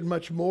 grace did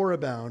much more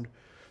abound.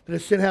 That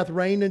as sin hath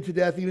reigned unto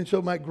death, even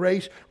so might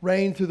grace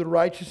reign through the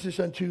righteousness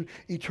unto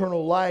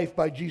eternal life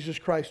by Jesus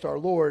Christ our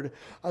Lord.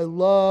 I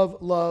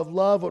love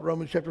what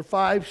Romans chapter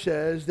 5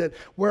 says, that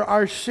where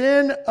our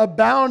sin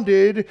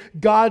abounded,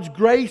 God's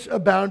grace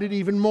abounded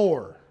even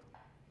more.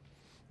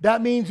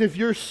 That means if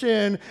your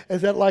sin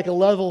is at like a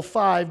level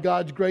 5,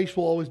 God's grace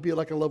will always be at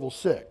like a level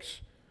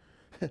 6.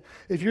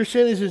 If your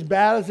sin is as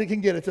bad as it can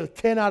get, it's a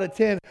 10 out of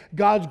 10,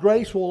 God's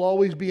grace will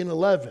always be an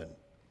 11.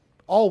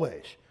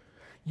 Always.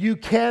 You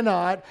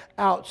cannot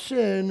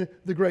out-sin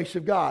the grace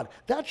of God.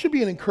 That should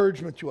be an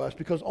encouragement to us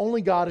because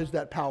only God is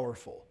that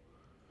powerful.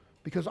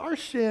 Because our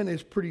sin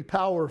is pretty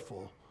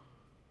powerful,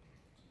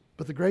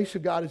 but the grace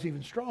of God is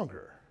even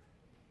stronger.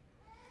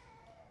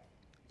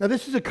 Now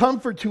this is a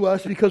comfort to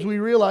us because we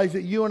realize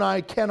that you and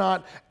I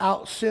cannot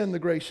out-sin the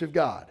grace of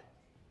God.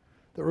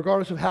 That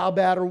regardless of how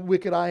bad or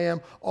wicked I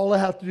am, all I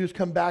have to do is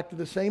come back to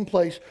the same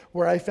place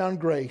where I found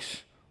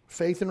grace,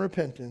 faith and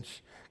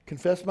repentance,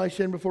 confess my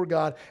sin before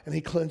God, and he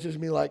cleanses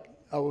me like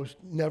I was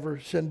never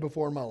sinned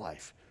before in my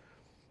life.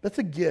 That's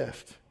a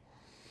gift.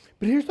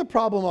 But here's the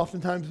problem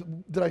oftentimes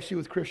that I see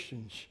with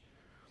Christians,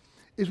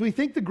 is we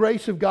think the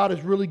grace of God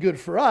is really good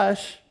for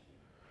us,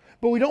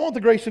 but we don't want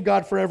the grace of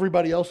God for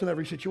everybody else in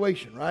every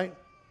situation, right?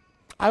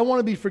 I want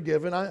to be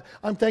forgiven.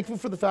 I'm thankful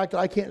for the fact that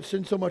I can't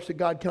sin so much that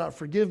God cannot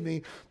forgive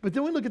me. But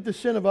then we look at the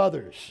sin of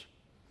others.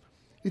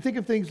 You think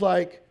of things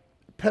like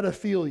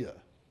pedophilia.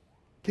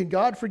 Can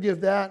God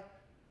forgive that?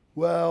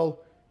 Well,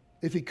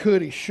 if he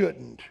could, he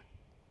shouldn't.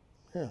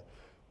 Yeah,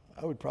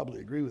 I would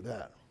probably agree with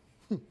that.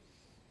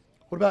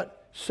 What about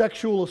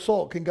sexual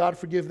assault? Can God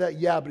forgive that?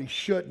 Yeah, but he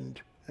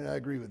shouldn't. And I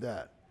agree with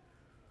that.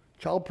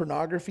 Child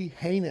pornography,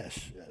 heinous.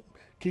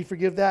 Can he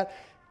forgive that?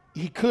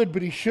 He could,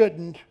 but he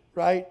shouldn't,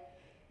 right?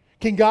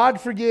 Can God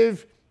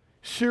forgive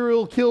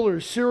serial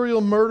killers,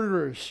 serial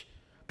murderers,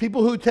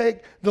 people who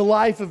take the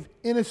life of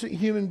innocent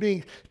human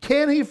beings?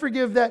 Can he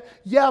forgive that?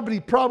 Yeah, but he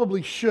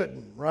probably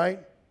shouldn't, right?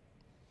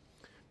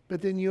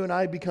 But then you and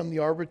I become the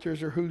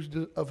arbiters of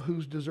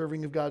who's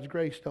deserving of God's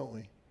grace, don't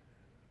we?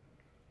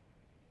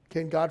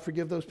 Can God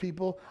forgive those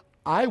people?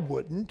 I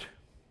wouldn't.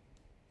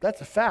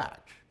 That's a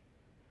fact.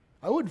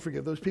 I wouldn't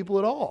forgive those people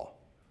at all.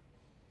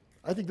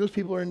 I think those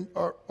people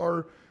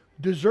are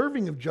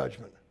deserving of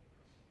judgment.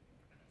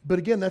 But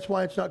again, that's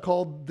why it's not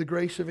called the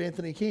grace of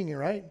Anthony King,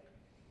 right?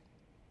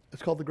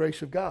 It's called the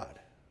grace of God.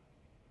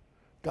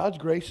 God's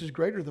grace is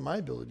greater than my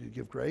ability to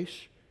give grace.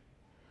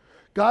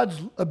 God's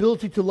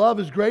ability to love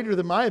is greater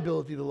than my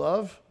ability to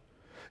love.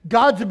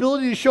 God's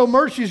ability to show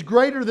mercy is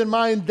greater than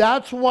mine.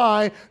 That's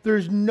why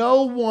there's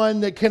no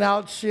one that can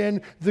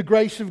out-sin the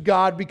grace of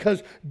God,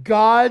 because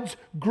God's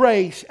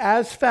grace,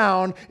 as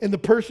found in the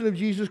person of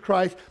Jesus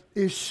Christ,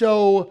 is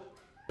so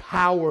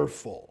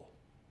powerful.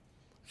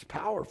 It's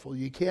powerful.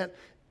 You can't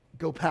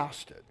go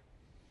past it.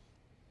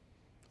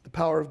 The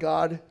power of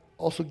God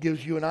also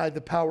gives you and I the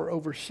power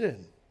over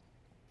sin.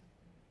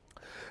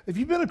 If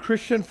you've been a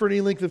Christian for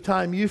any length of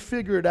time, you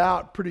figured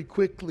out pretty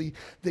quickly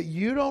that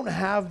you don't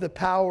have the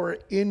power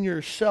in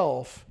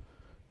yourself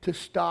to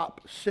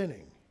stop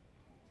sinning,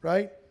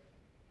 right?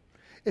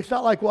 It's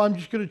not like, well, I'm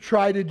just going to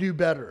try to do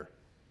better.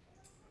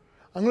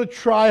 I'm going to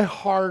try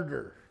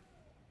harder.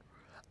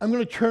 I'm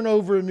going to turn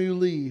over a new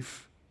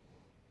leaf.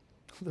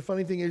 The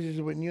funny thing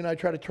is when you and I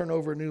try to turn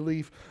over a new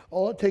leaf,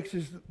 all it takes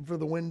is for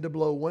the wind to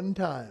blow one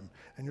time,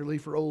 and your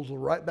leaf rolls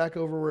right back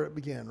over where it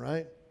began,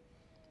 right?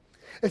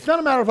 It's not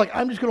a matter of like,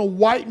 I'm just going to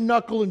white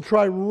knuckle and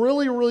try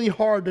really, really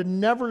hard to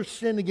never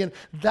sin again.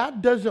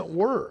 That doesn't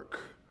work.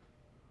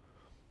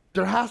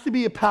 There has to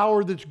be a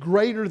power that's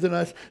greater than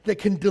us that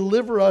can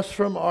deliver us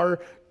from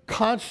our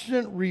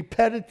constant,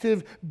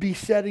 repetitive,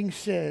 besetting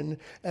sin.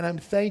 And I'm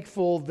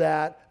thankful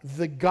that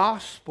the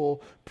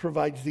gospel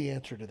provides the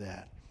answer to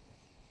that.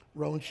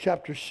 Romans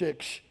chapter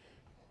 6.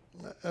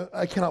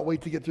 I cannot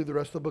wait to get through the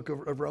rest of the book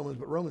of Romans,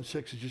 but Romans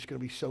 6 is just going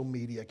to be so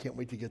meaty. I can't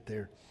wait to get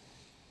there.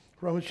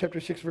 Romans chapter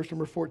 6, verse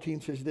number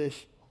 14 says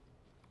this.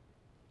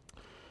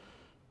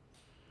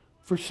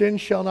 For sin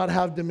shall not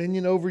have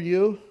dominion over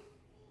you.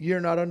 Ye are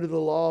not under the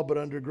law, but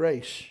under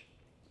grace.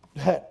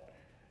 That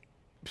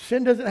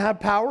sin doesn't have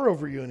power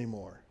over you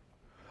anymore.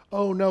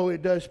 Oh, no,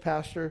 it does,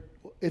 Pastor.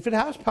 If it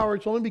has power,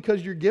 it's only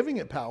because you're giving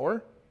it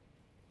power.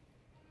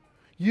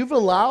 You've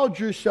allowed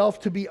yourself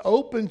to be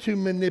open to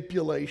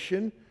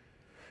manipulation.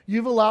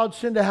 You've allowed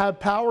sin to have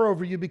power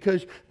over you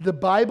because the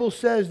Bible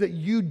says that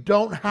you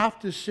don't have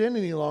to sin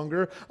any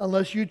longer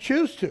unless you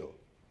choose to.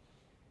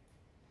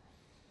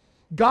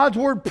 God's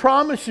word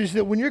promises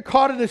that when you're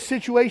caught in a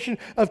situation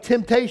of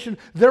temptation,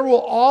 there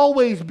will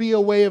always be a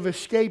way of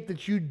escape,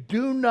 that you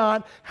do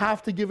not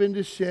have to give in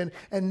to sin.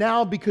 And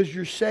now, because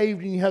you're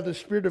saved and you have the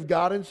Spirit of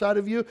God inside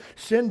of you,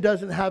 sin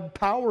doesn't have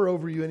power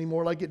over you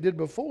anymore like it did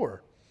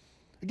before.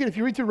 Again, if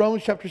you read through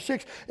Romans chapter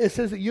 6, it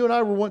says that you and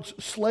I were once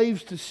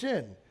slaves to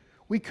sin.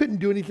 We couldn't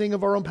do anything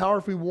of our own power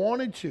if we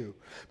wanted to.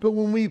 But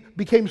when we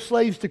became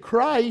slaves to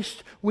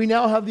Christ, we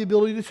now have the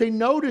ability to say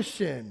no to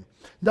sin.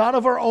 Not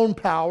of our own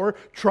power,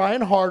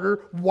 trying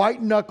harder,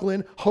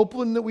 white-knuckling,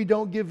 hoping that we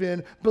don't give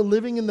in, but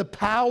living in the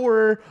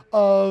power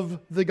of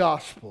the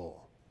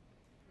gospel.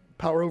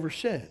 Power over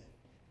sin.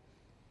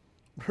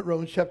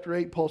 Romans chapter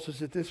 8, Paul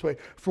says it this way.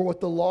 For what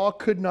the law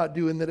could not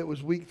do in that it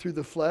was weak through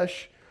the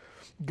flesh,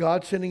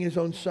 God sending his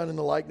own Son in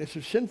the likeness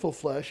of sinful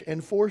flesh,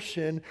 and for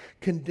sin,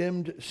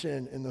 condemned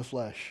sin in the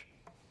flesh.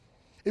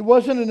 It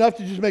wasn't enough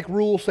to just make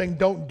rules saying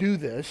don't do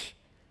this,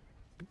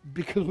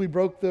 because we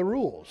broke the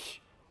rules.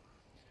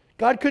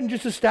 God couldn't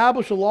just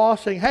establish a law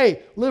saying,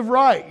 hey, live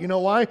right. You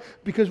know why?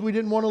 Because we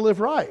didn't want to live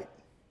right.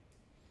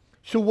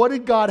 So what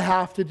did God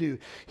have to do?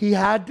 He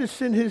had to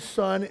send his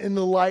Son in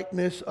the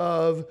likeness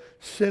of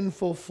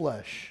sinful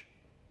flesh.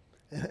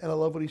 And I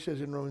love what he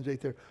says in Romans 8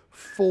 there.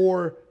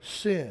 For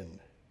sin.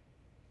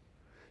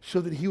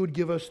 So that he would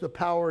give us the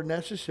power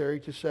necessary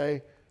to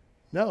say,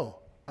 no,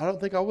 I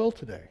don't think I will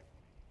today.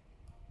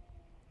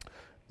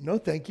 No,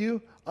 thank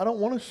you. I don't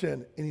want to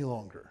sin any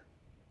longer.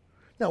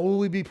 Now, will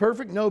we be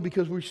perfect? No,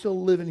 because we still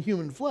live in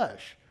human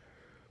flesh.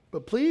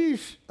 But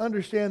please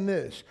understand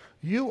this.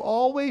 You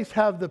always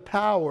have the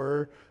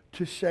power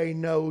to say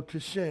no to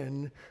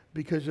sin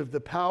because of the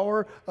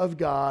power of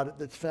God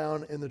that's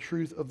found in the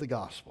truth of the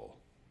gospel.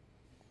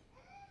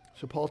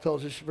 So Paul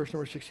tells us, verse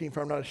number 16,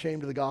 for I'm not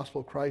ashamed of the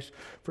gospel of Christ,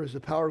 for it is the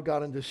power of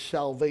God unto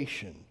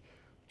salvation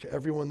to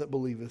everyone that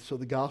believeth. So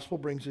the gospel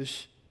brings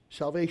us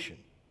salvation.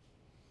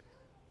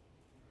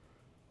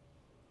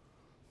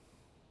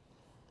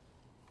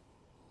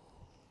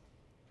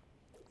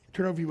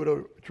 Turn over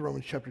you to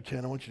Romans chapter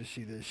 10. I want you to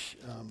see this.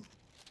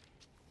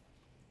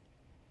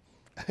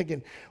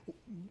 Again,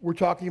 we're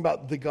talking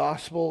about the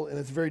gospel, and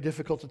it's very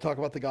difficult to talk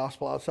about the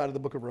gospel outside of the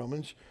book of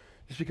Romans,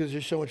 just because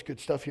there's so much good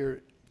stuff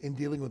here in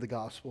dealing with the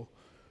gospel.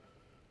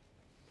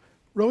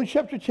 Romans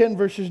chapter 10,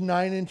 verses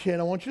 9 and 10.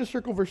 I want you to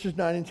circle verses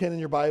 9 and 10 in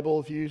your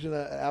Bible. If you're using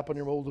an app on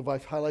your mobile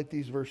device, highlight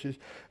these verses,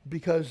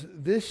 because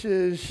this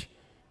is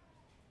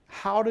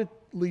how to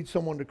lead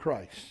someone to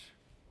Christ.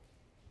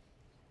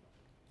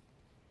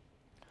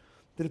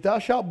 That if thou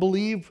shalt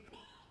believe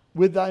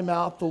with thy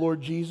mouth the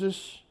Lord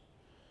Jesus,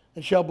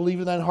 and shalt believe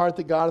in thine heart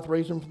that God hath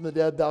raised him from the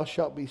dead, thou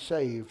shalt be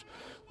saved.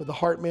 With the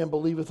heart man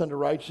believeth unto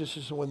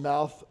righteousness, and with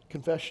mouth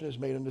confession is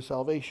made unto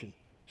salvation.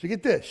 So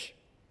get this.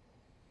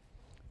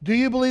 Do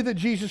you believe that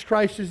Jesus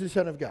Christ is the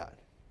Son of God?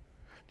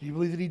 Do you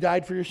believe that he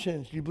died for your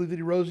sins? Do you believe that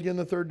he rose again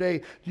the third day?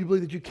 Do you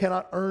believe that you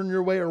cannot earn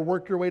your way or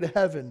work your way to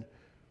heaven?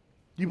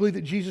 Do you believe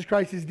that Jesus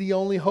Christ is the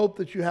only hope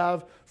that you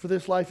have for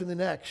this life and the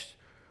next?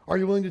 Are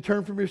you willing to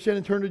turn from your sin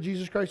and turn to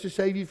Jesus Christ to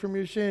save you from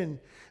your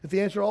sin? If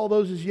the answer to all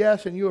those is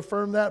yes, and you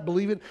affirm that,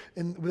 believe it,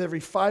 and with every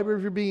fiber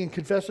of your being, and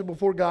confess it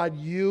before God,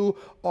 you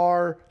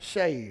are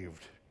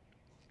saved.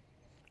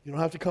 You don't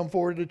have to come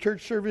forward to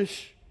church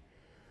service.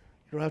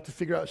 You don't have to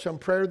figure out some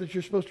prayer that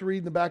you're supposed to read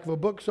in the back of a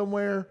book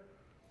somewhere.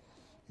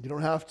 You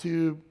don't have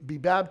to be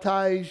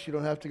baptized. You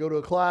don't have to go to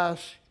a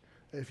class.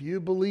 If you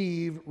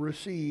believe,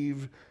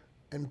 receive,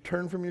 and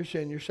turn from your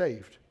sin, you're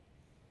saved.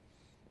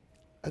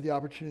 I had the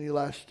opportunity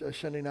last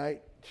Sunday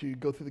night to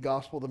go through the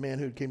gospel of the man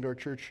who came to our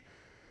church.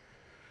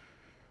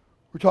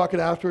 We're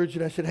talking afterwards,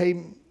 and I said,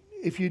 hey,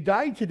 if you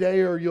died today,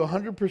 are you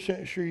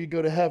 100% sure you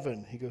go to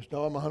heaven? He goes,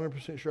 no, I'm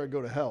 100% sure I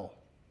go to hell.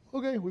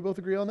 Okay, we both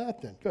agree on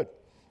that then.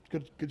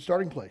 Good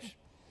starting place.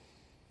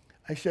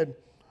 I said,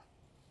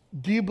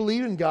 do you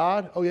believe in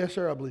God? Oh, yes,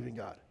 sir, I believe in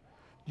God.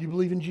 Do you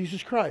believe in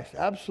Jesus Christ?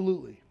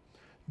 Absolutely.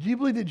 Do you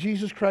believe that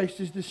Jesus Christ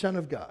is the Son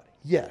of God?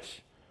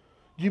 Yes.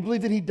 Do you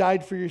believe that he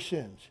died for your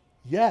sins?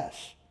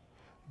 Yes.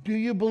 Do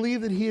you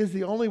believe that he is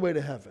the only way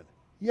to heaven?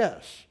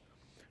 Yes.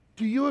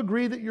 Do you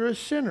agree that you're a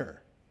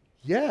sinner?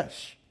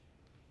 Yes.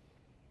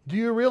 Do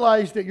you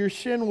realize that your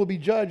sin will be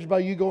judged by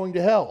you going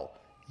to hell?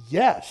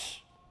 Yes.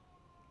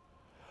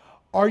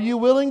 Are you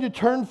willing to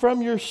turn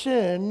from your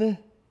sin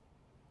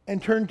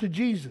and turn to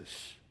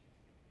Jesus?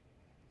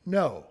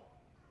 No.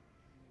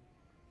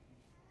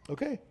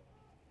 Okay.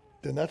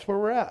 Then that's where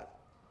we're at.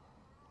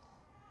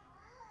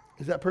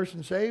 Is that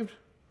person saved?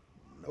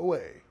 No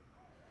way.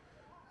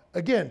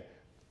 Again,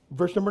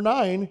 verse number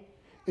 9,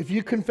 if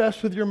you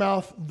confess with your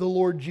mouth the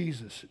Lord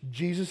Jesus,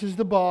 Jesus is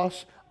the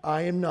boss,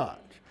 I am not.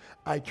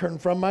 I turn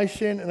from my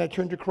sin and I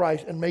turn to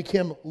Christ and make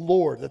him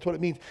Lord. That's what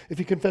it means if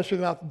you confess with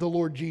your mouth the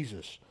Lord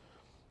Jesus.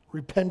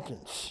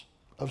 Repentance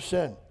of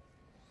sin.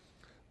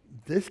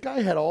 This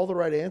guy had all the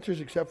right answers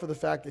except for the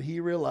fact that he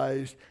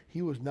realized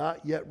he was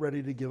not yet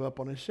ready to give up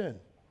on his sin.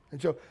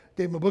 And so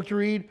gave him a book to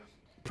read,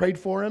 prayed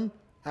for him,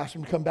 asked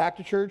him to come back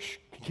to church,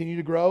 continue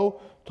to grow,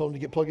 told him to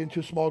get plugged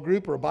into a small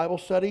group or a Bible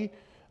study,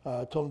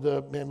 told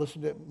him to,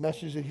 listen to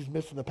messages that he's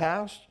missed in the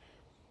past.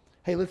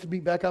 Hey, let's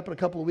meet back up in a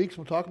couple of weeks.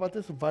 We'll talk about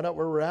this and find out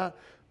where we're at.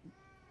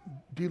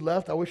 Dude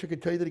left. I wish I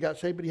could tell you that he got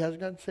saved, but he hasn't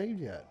gotten saved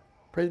yet.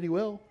 Pray that he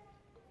will.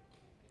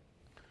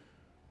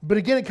 But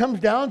again, it comes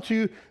down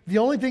to the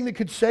only thing that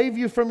could save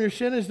you from your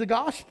sin is the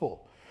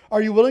gospel.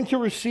 Are you willing to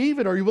receive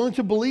it? Are you willing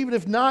to believe it?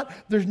 If not,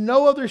 there's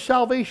no other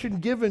salvation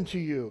given to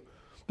you.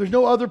 There's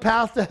no other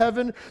path to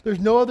heaven. There's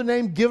no other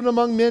name given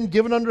among men,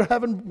 given under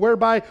heaven,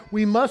 whereby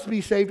we must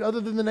be saved other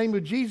than the name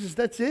of Jesus.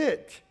 That's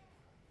it.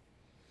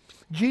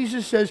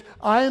 Jesus says,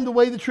 I am the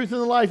way, the truth,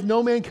 and the life.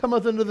 No man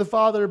cometh unto the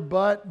Father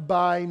but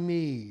by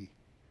me.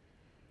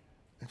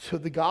 And so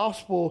the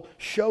gospel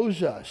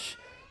shows us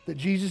that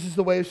Jesus is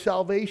the way of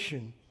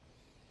salvation.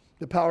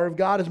 The power of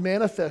God is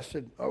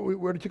manifested.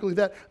 We're particularly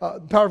that.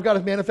 The power of God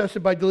is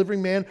manifested by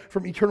delivering man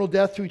from eternal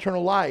death to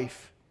eternal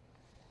life.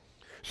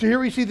 So here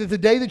we see that the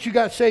day that you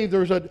got saved,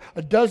 there was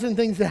a dozen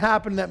things that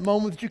happened in that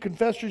moment that you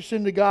confessed your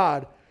sin to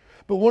God.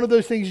 But one of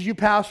those things is you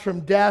passed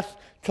from death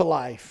to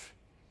life.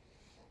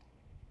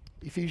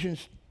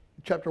 Ephesians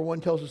chapter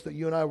 1 tells us that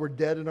you and I were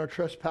dead in our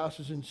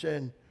trespasses and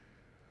sin,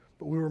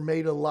 but we were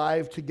made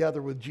alive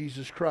together with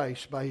Jesus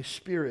Christ by his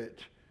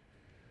Spirit.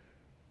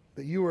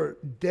 That you were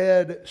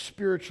dead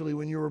spiritually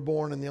when you were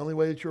born, and the only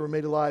way that you were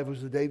made alive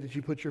was the day that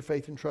you put your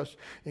faith and trust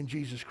in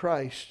Jesus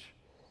Christ.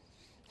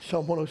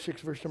 Psalm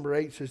 106 verse number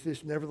 8 says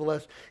this,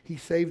 nevertheless, he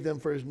saved them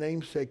for his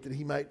name's sake, that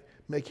he might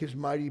make his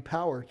mighty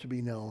power to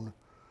be known.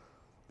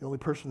 The only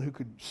person who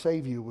could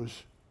save you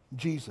was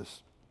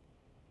Jesus.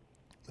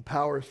 The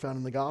power is found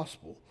in the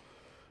gospel.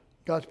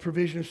 God's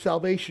provision of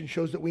salvation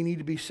shows that we need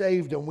to be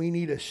saved and we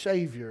need a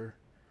Savior.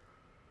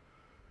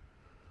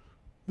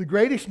 The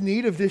greatest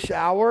need of this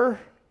hour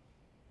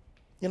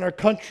in our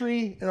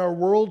country, in our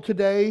world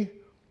today,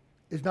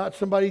 is not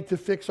somebody to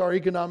fix our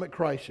economic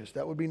crisis.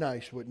 That would be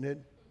nice, wouldn't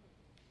it?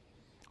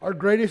 Our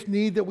greatest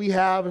need that we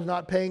have is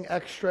not paying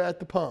extra at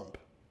the pump.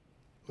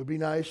 It would be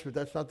nice, but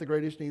that's not the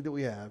greatest need that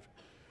we have.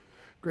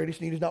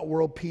 Greatest need is not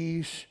world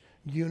peace,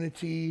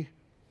 unity,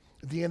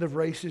 the end of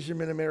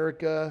racism in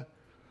America,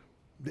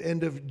 the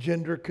end of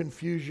gender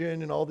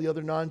confusion and all the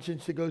other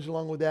nonsense that goes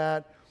along with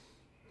that.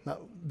 Now,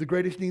 the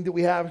greatest need that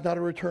we have is not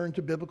a return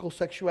to biblical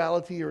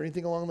sexuality or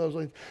anything along those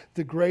lines.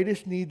 The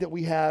greatest need that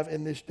we have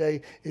in this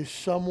day is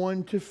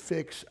someone to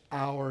fix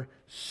our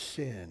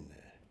sin.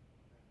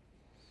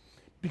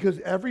 Because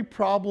every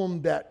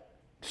problem that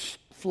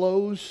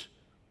flows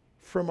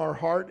from our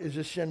heart is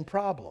a sin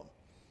problem.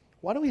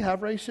 Why do we have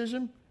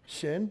racism?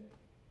 Sin.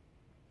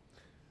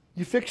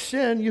 You fix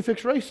sin, you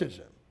fix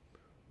racism.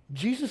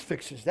 Jesus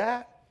fixes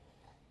that.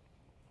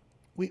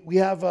 We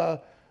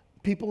have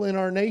people in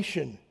our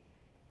nation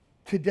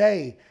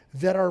today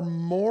that are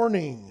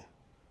mourning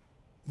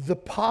the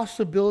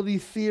possibility,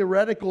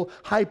 theoretical,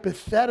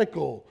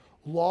 hypothetical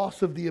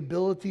loss of the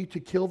ability to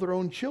kill their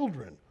own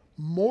children.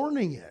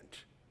 Mourning it.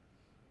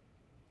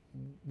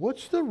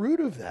 What's the root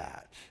of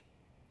that?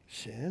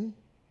 Sin.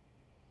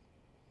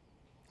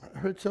 I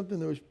heard something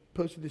that was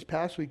posted this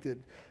past week that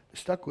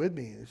stuck with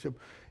me. So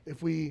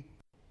if we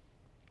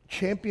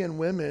champion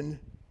women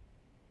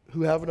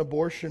who have an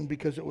abortion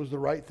because it was the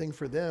right thing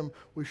for them,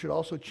 we should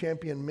also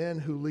champion men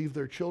who leave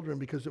their children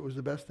because it was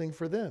the best thing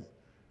for them.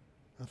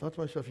 I thought to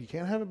myself, you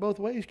can't have it both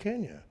ways,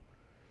 can you?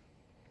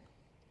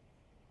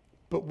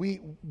 But we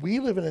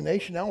live in a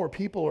nation now where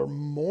people are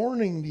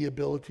mourning the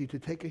ability to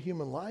take a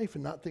human life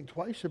and not think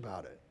twice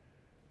about it.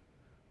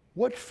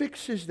 What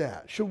fixes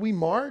that? Should we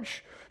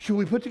march? Should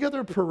we put together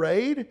a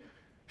parade?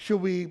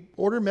 Should we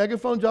order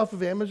megaphones off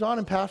of Amazon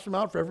and pass them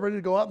out for everybody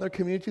to go out in their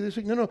community this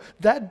week? No,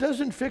 that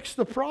doesn't fix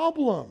the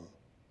problem.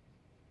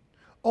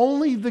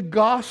 Only the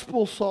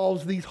gospel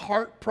solves these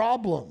heart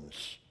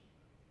problems.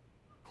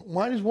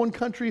 Why does one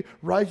country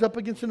rise up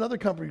against another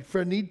country for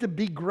a need to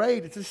be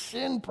great? It's a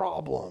sin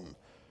problem.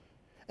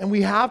 And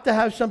we have to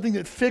have something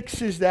that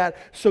fixes that.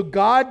 So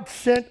God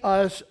sent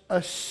us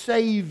a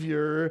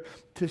Savior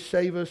to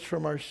save us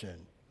from our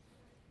sin.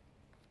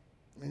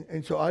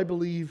 And so I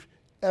believe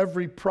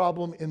every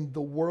problem in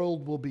the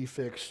world will be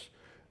fixed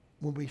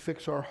when we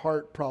fix our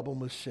heart problem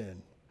with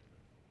sin.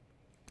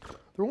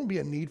 There won't be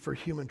a need for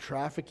human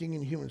trafficking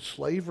and human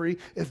slavery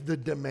if the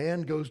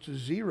demand goes to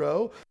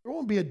zero. There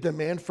won't be a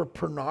demand for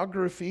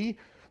pornography.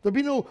 There'll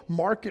be no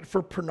market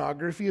for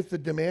pornography if the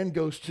demand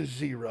goes to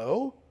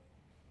zero.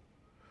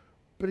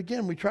 But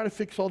again, we try to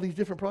fix all these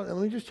different problems. And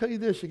let me just tell you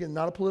this, again,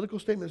 not a political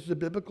statement, this is a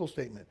biblical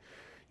statement.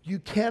 You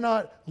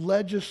cannot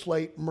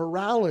legislate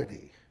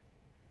morality.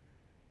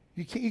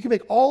 You can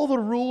make all the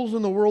rules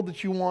in the world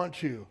that you want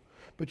to,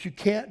 but you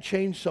can't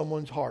change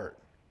someone's heart.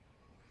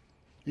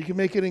 You can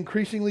make it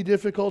increasingly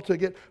difficult to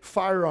get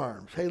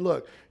firearms. Hey,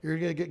 look, you're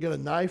going to get a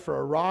knife or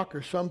a rock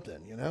or something,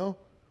 you know?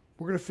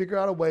 We're going to figure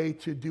out a way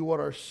to do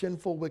what our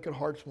sinful, wicked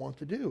hearts want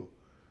to do.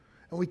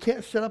 And we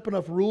can't set up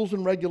enough rules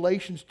and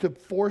regulations to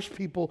force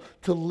people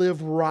to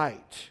live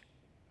right.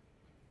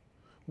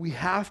 We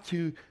have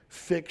to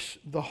fix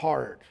the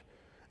heart.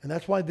 And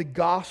that's why the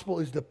gospel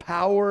is the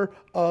power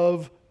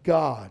of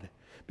God,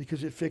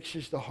 because it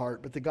fixes the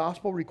heart. But the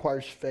gospel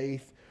requires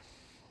faith.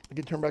 You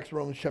can turn back to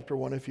Romans chapter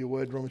 1 if you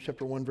would. Romans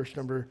chapter 1, verse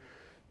number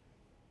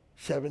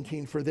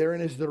 17. For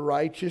therein is the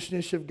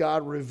righteousness of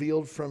God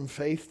revealed from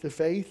faith to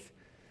faith.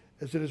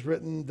 As it is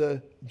written,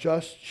 the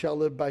just shall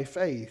live by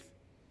faith.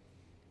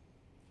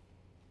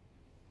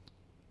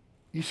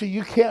 You see,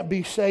 you can't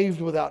be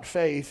saved without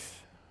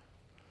faith.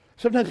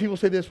 Sometimes people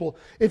say this, well,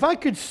 if I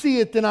could see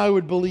it, then I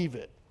would believe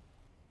it.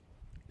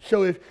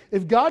 So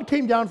if God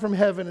came down from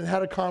heaven and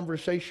had a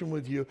conversation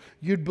with you,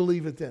 you'd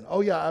believe it then.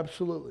 Oh yeah,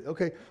 absolutely.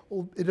 Okay,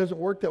 well, it doesn't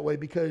work that way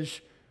because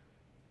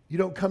you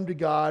don't come to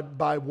God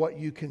by what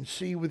you can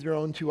see with your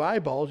own two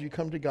eyeballs. You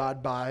come to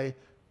God by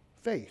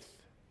faith.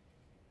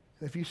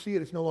 And if you see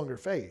it, it's no longer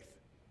faith.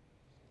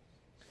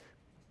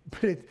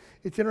 But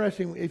it's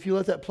interesting if you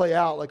let that play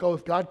out, like, oh,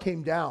 if God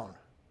came down,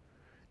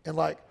 and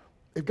like,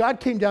 if God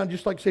came down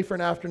just like, say, for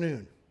an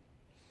afternoon,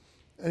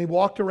 and he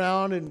walked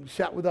around and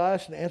sat with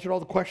us and answered all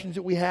the questions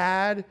that we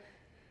had,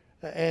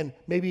 and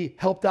maybe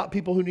helped out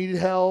people who needed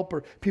help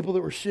or people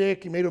that were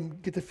sick, and made them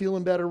get to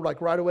feeling better like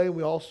right away, and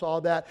we all saw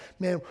that.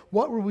 Man,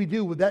 what would we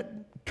do? Would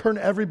that turn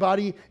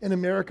everybody in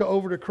America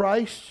over to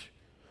Christ?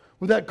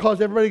 Would that cause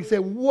everybody to say,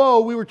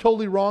 whoa, we were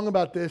totally wrong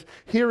about this.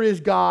 Here is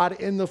God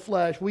in the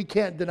flesh. We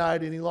can't deny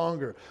it any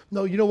longer.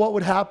 No, you know what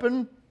would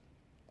happen?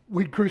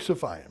 We'd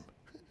crucify him.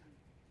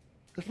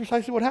 That's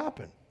precisely what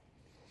happened.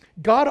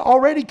 God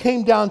already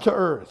came down to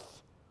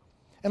earth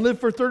and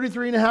lived for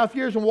 33 and a half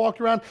years and walked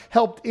around,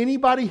 helped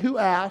anybody who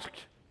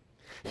asked,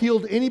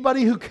 healed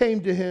anybody who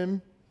came to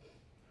him,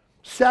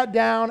 sat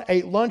down,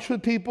 ate lunch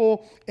with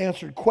people,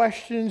 answered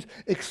questions,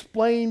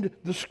 explained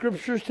the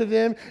scriptures to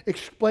them,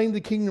 explained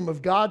the kingdom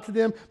of God to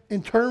them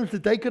in terms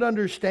that they could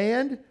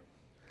understand.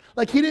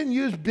 Like, he didn't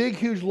use big,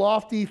 huge,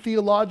 lofty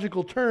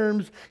theological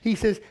terms. He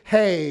says,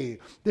 hey,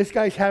 this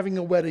guy's having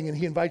a wedding, and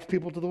he invites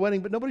people to the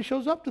wedding, but nobody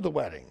shows up to the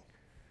wedding.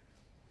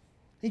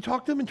 He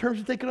talked to them in terms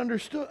that they could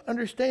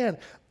understand.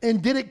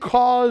 And did it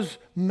cause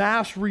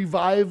mass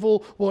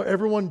revival where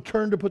everyone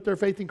turned to put their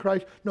faith in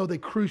Christ? No, they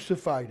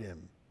crucified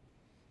him.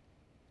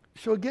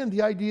 So again,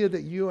 the idea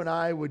that you and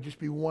I would just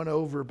be won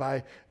over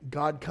by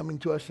God coming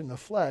to us in the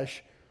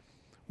flesh,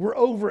 we're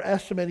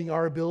overestimating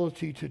our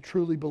ability to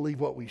truly believe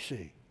what we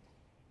see.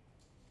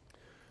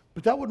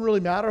 But that wouldn't really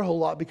matter a whole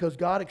lot because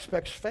God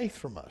expects faith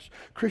from us.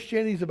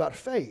 Christianity is about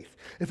faith.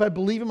 If I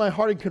believe in my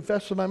heart and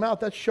confess with my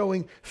mouth, that's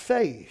showing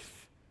faith.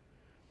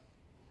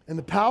 And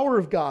the power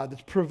of God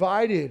that's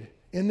provided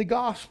in the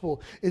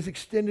gospel is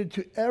extended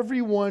to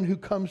everyone who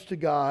comes to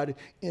God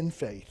in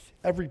faith.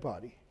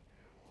 Everybody.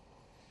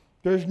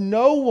 There's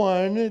no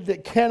one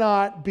that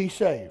cannot be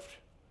saved.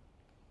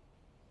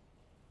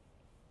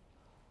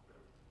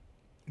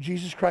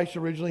 Jesus Christ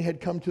originally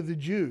had come to the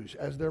Jews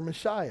as their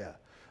Messiah,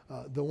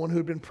 the one who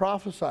had been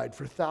prophesied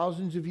for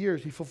thousands of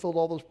years. He fulfilled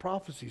all those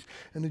prophecies,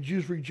 and the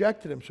Jews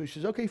rejected him. So he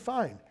says, okay,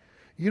 fine.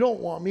 You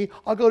don't want me.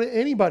 I'll go to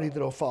anybody that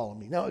will follow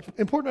me. Now, it's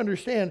important to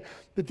understand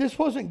that this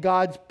wasn't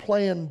God's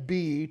plan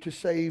B to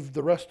save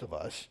the rest of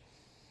us.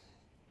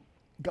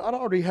 God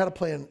already had a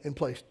plan in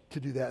place to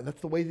do that, and that's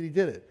the way that he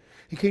did it.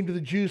 He came to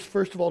the Jews,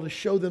 first of all, to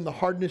show them the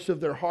hardness of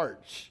their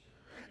hearts,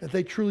 that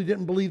they truly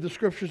didn't believe the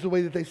scriptures the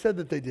way that they said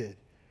that they did.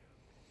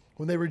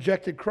 When they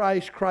rejected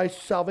Christ,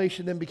 Christ's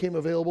salvation then became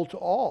available to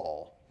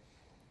all.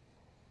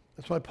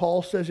 That's why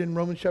Paul says in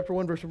Romans chapter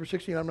 1, verse number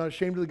 16, I'm not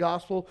ashamed of the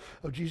gospel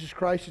of Jesus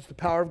Christ. It's the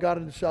power of God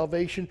unto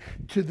salvation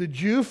to the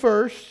Jew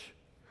first,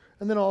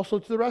 and then also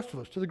to the rest of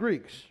us, to the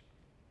Greeks.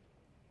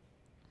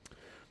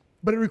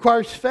 But it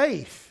requires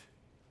faith,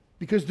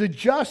 because the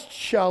just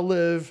shall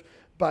live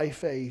by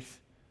faith.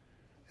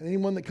 And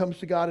anyone that comes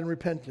to God in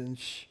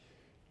repentance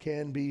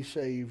can be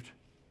saved.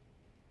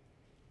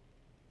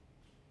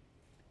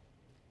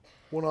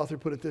 One author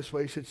put it this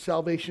way. He said,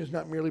 salvation is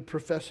not merely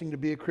professing to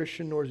be a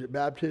Christian, nor is it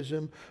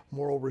baptism,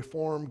 moral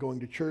reform, going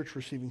to church,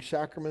 receiving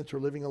sacraments, or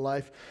living a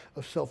life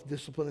of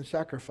self-discipline and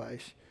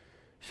sacrifice.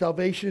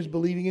 Salvation is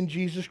believing in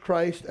Jesus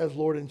Christ as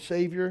Lord and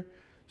Savior.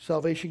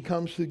 Salvation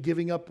comes through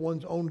giving up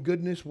one's own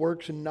goodness,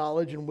 works, and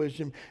knowledge and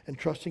wisdom and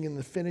trusting in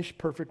the finished,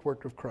 perfect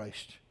work of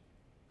Christ.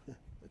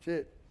 That's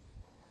it.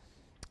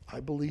 I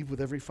believe with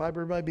every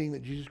fiber of my being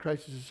that Jesus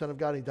Christ is the Son of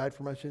God. He died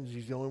for my sins.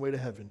 He's the only way to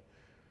heaven.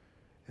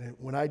 And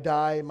when I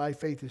die, my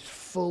faith is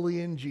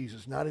fully in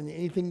Jesus, not in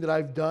anything that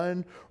I've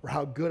done or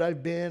how good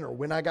I've been or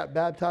when I got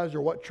baptized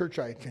or what church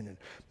I attended.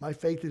 My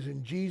faith is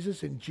in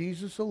Jesus and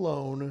Jesus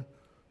alone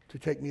to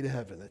take me to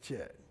heaven. That's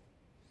it.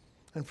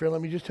 And friend,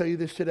 let me just tell you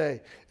this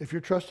today. If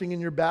you're trusting in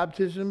your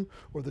baptism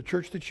or the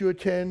church that you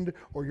attend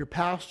or your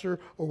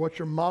pastor or what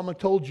your mama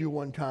told you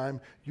one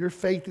time, your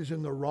faith is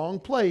in the wrong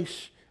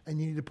place and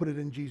you need to put it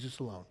in Jesus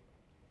alone.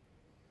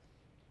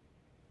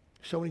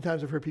 So many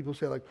times I've heard people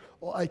say like,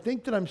 well, I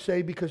think that I'm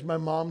saved because my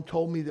mom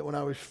told me that when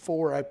I was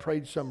 4, I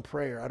prayed some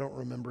prayer. I don't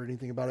remember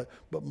anything about it,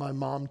 but my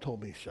mom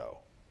told me so.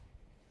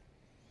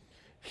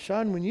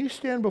 Son, when you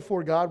stand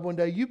before God one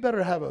day, you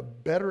better have a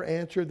better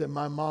answer than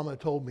my mama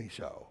told me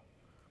so.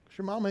 Because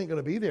your mom ain't going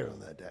to be there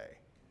on that day.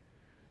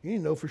 You need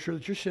to know for sure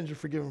that your sins are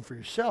forgiven for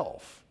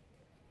yourself.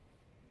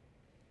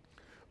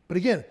 But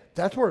again,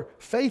 that's where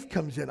faith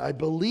comes in. I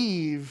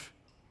believe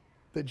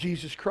that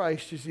Jesus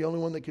Christ is the only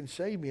one that can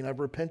save me, and I've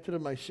repented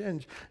of my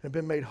sins and have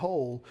been made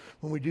whole.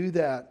 When we do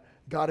that,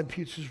 God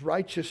imputes his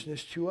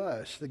righteousness to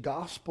us. The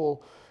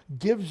gospel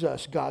gives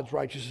us God's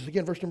righteousness.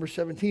 Again, verse number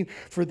 17,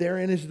 for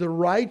therein is the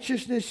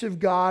righteousness of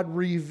God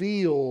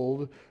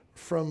revealed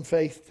from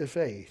faith to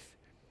faith.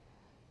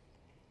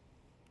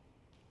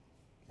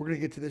 We're going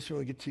to get to this when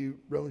we get to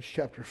Romans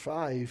chapter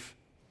 5.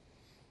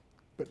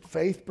 But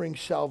faith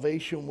brings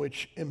salvation,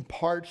 which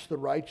imparts the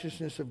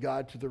righteousness of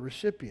God to the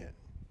recipient.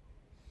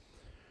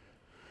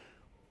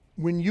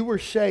 When you were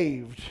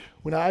saved,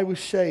 when I was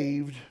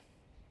saved,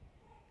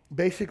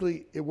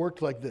 basically it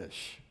worked like this.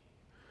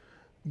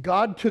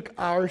 God took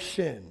our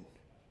sin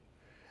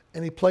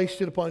and he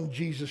placed it upon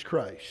Jesus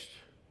Christ.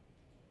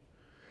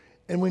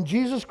 And when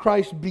Jesus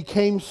Christ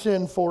became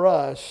sin for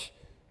us,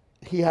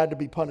 he had to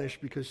be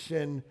punished because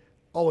sin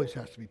always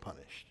has to be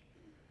punished.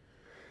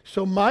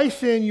 So my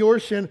sin, your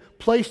sin,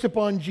 placed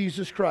upon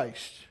Jesus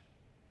Christ.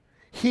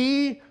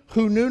 He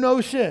who knew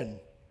no sin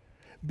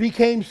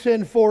became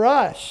sin for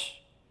us,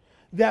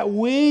 that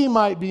we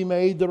might be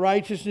made the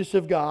righteousness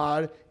of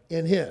God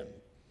in him.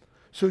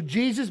 So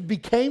Jesus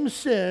became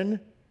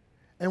sin,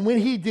 and when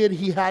he did,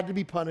 he had to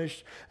be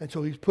punished. And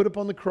so he's put up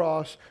on the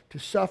cross to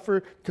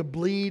suffer, to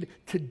bleed,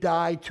 to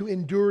die, to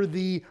endure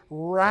the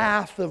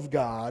wrath of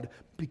God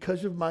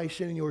because of my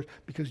sin and yours,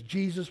 because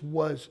Jesus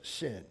was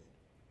sin.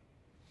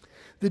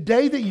 The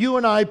day that you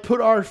and I put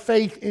our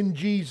faith in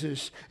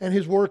Jesus and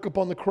his work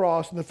upon the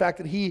cross and the fact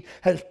that he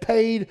has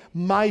paid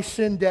my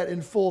sin debt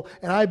in full,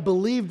 and I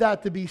believe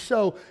that to be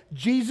so,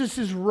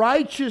 Jesus'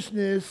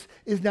 righteousness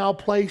is now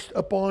placed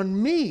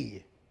upon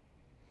me.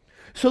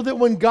 So that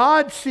when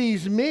God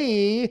sees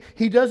me,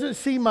 he doesn't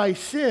see my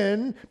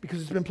sin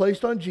because it's been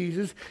placed on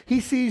Jesus. He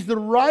sees the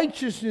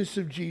righteousness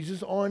of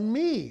Jesus on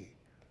me.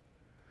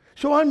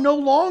 So I'm no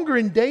longer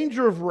in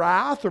danger of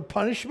wrath or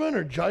punishment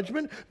or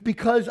judgment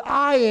because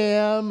I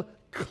am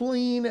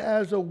clean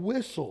as a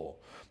whistle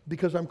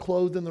because I'm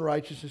clothed in the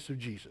righteousness of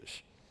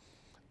Jesus.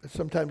 It's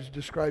sometimes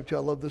described to, I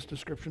love this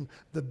description,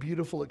 the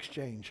beautiful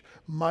exchange.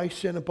 My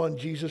sin upon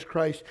Jesus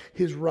Christ,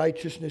 his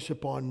righteousness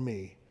upon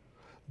me.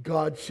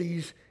 God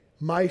sees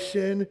my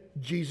sin,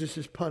 Jesus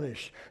is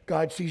punished.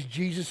 God sees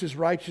Jesus'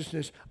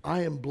 righteousness,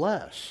 I am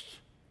blessed.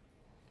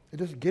 It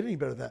doesn't get any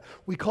better than that.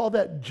 We call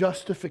that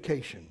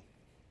justification.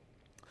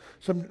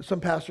 Some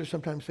pastors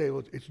sometimes say,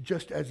 well, it's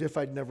just as if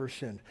I'd never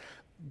sinned.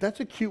 That's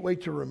a cute way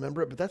to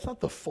remember it, but that's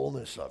not the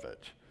fullness of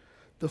it.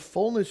 The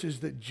fullness is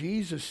that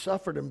Jesus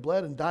suffered and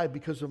bled and died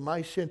because of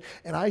my sin,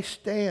 and I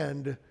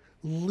stand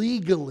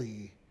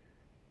legally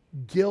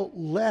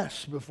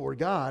guiltless before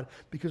God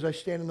because I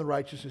stand in the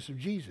righteousness of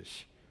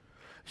Jesus.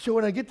 So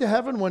when I get to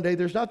heaven one day,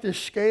 there's not this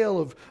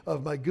scale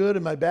of my good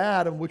and my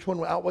bad and which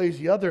one outweighs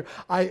the other.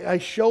 I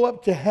show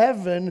up to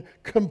heaven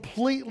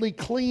completely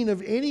clean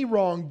of any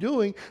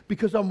wrongdoing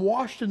because I'm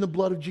washed in the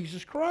blood of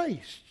Jesus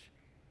Christ.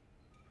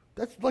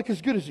 That's like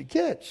as good as it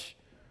gets.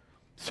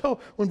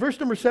 So when verse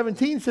number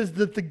 17 says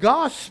that the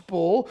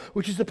gospel,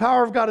 which is the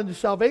power of God unto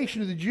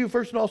salvation to the Jew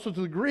first and also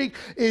to the Greek,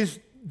 is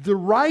the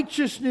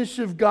righteousness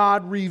of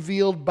God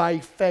revealed by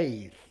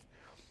faith.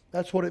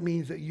 That's what it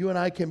means, that you and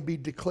I can be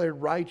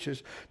declared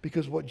righteous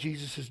because of what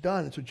Jesus has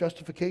done. And so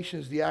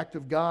justification is the act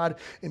of God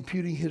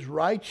imputing his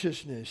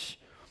righteousness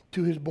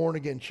to his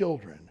born-again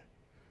children.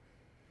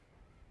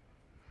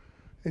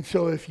 And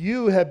so if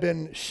you have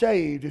been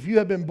saved, if you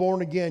have been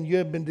born again, you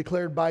have been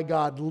declared by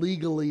God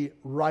legally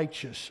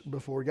righteous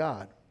before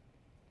God.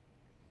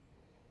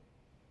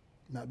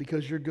 Not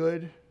because you're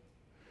good,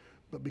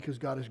 but because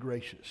God is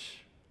gracious.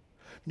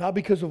 Not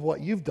because of what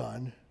you've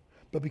done,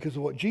 but because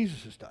of what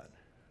Jesus has done.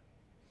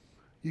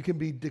 You can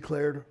be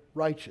declared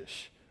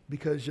righteous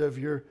because of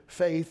your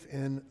faith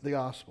in the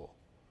gospel.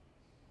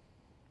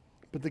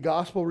 But the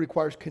gospel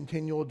requires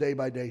continual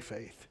day-by-day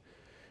faith.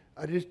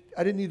 I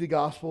didn't need the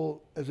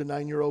gospel as a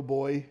 9-year-old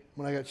boy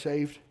when I got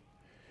saved.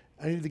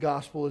 I needed the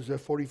gospel as a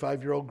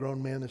 45-year-old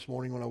grown man this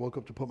morning when I woke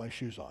up to put my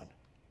shoes on.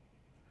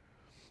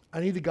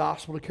 I need the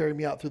gospel to carry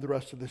me out through the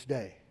rest of this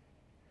day.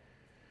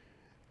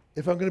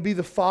 If I'm going to be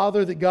the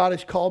father that God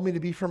has called me to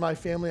be for my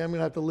family, I'm going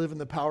to have to live in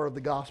the power of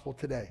the gospel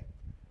today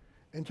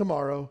and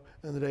tomorrow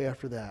and the day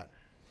after that.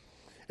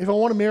 If I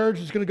want a marriage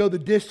that's going to go the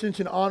distance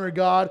and honor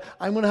God,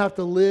 I'm going to have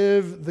to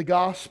live the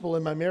gospel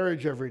in my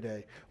marriage every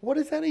day. What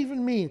does that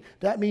even mean?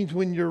 That means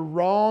when you're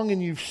wrong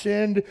and you've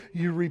sinned,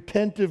 you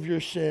repent of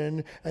your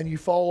sin and you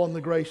fall on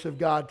the grace of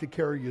God to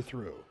carry you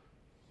through.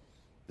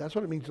 That's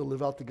what it means to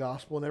live out the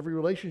gospel in every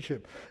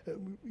relationship.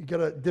 You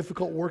got a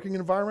difficult working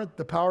environment,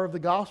 the power of the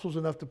gospel is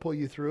enough to pull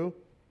you through.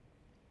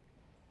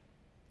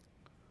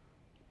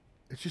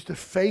 It's just a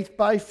faith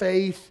by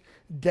faith,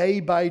 day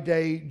by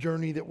day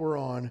journey that we're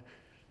on.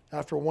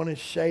 After one is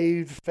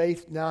saved,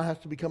 faith now has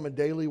to become a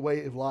daily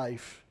way of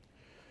life.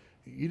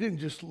 You didn't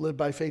just live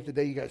by faith the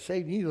day you got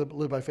saved. You need to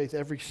live by faith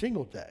every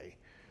single day.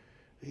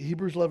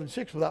 Hebrews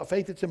 11:6, without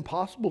faith it's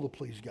impossible to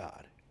please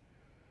God.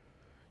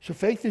 So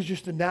faith is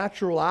just a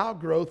natural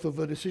outgrowth of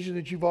a decision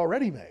that you've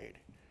already made.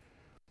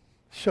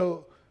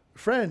 So,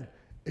 friend,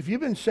 if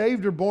you've been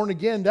saved or born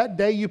again, that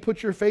day you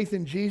put your faith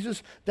in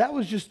Jesus, that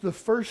was just the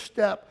first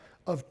step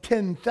of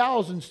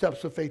 10,000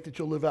 steps of faith that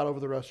you'll live out over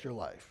the rest of your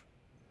life.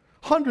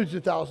 Hundreds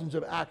of thousands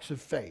of acts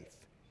of faith.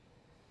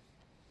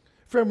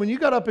 Friend, when you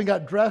got up and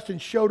got dressed and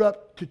showed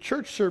up to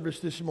church service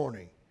this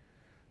morning,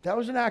 that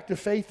was an act of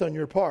faith on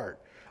your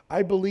part.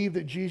 I believe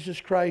that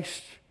Jesus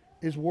Christ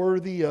is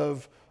worthy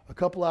of a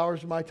couple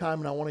hours of my time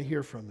and I want to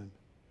hear from him.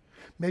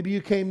 Maybe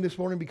you came this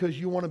morning because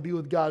you want to be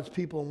with God's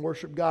people and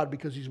worship God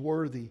because he's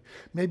worthy.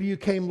 Maybe you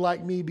came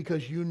like me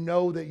because you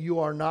know that you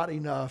are not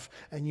enough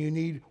and you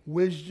need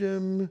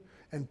wisdom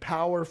and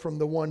power from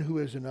the one who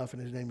is enough,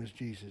 and his name is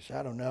Jesus.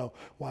 I don't know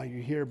why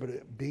you're here,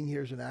 but being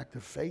here is an act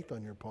of faith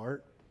on your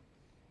part.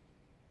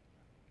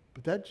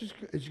 But that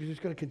is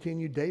just going to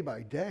continue day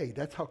by day.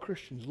 That's how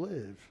Christians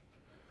live.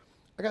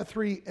 I got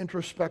 3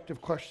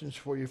 introspective questions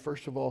for you,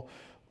 first of all,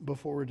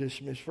 before we're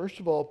dismissed. First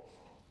of all,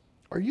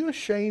 are you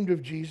ashamed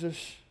of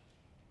Jesus?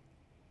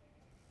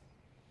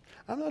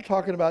 I'm not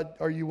talking about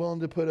are you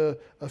willing to put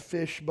a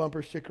fish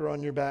bumper sticker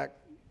on your back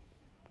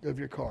of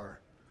your car.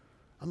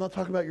 I'm not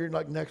talking about you're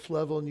like next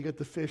level and you get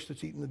the fish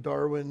that's eating the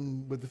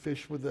Darwin with the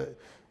fish with the...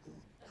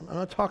 I'm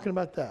not talking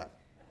about that.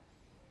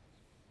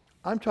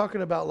 I'm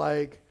talking about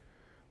like,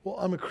 well,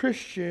 I'm a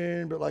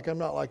Christian, but like I'm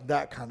not like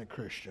that kind of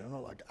Christian. I'm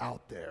not like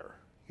out there,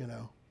 you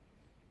know.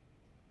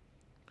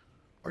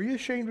 Are you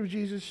ashamed of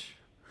Jesus?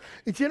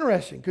 It's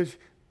interesting because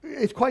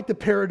it's quite the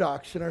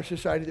paradox in our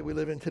society that we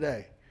live in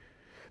today.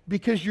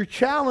 Because you're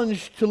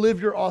challenged to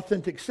live your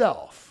authentic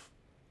self.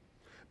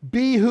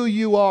 Be who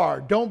you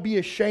are. Don't be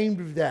ashamed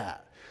of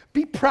that.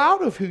 Be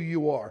proud of who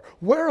you are.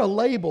 Wear a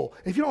label.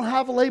 If you don't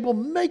have a label,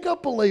 make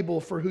up a label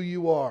for who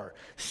you are.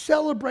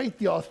 Celebrate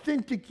the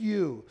authentic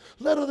you.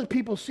 Let other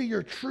people see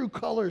your true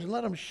colors and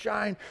let them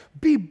shine.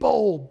 Be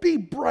bold. Be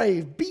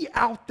brave. Be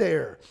out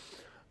there.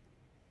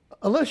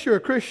 Unless you're a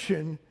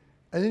Christian,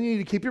 and then you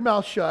need to keep your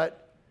mouth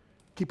shut,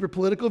 keep your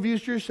political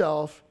views to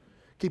yourself,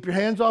 keep your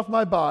hands off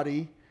my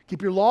body,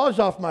 keep your laws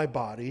off my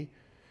body,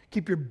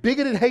 keep your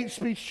bigoted hate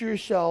speech to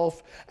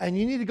yourself, and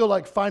you need to go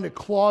like find a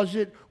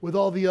closet with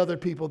all the other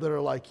people that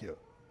are like you,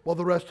 while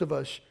the rest of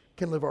us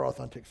can live our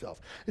authentic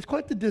self. It's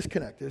quite the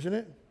disconnect, isn't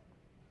it?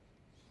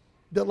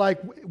 That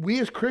like we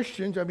as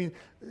Christians, I mean,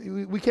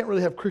 we can't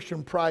really have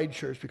Christian pride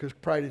shirts because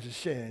pride is a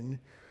sin.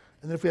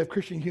 And then if we have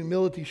Christian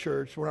humility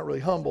shirts, we're not really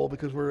humble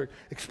because we're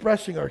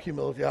expressing our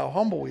humility, how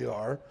humble we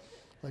are.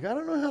 Like, I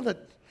don't know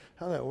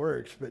how that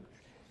works, but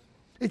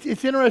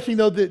it's interesting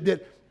though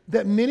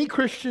that many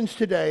Christians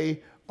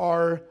today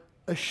are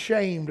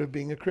ashamed of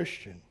being a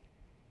Christian.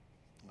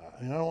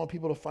 And I don't want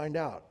people to find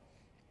out.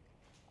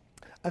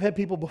 I've had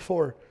people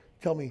before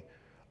tell me,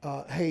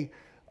 hey,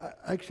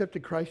 I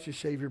accepted Christ as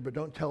Savior, but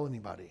don't tell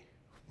anybody.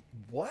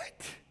 What?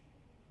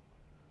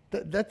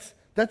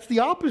 That's the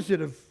opposite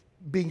of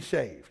being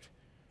saved.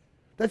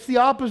 That's the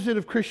opposite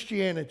of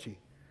Christianity.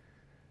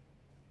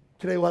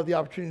 Today we'll have the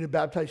opportunity to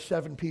baptize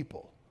 7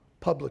 people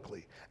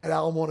publicly at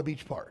Alamona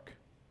Beach Park.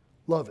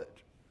 Love it.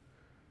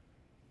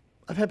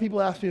 I've had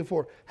people ask me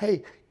before,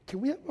 hey,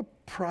 can we have a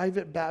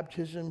private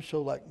baptism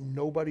so like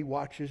nobody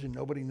watches and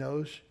nobody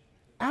knows?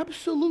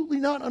 Absolutely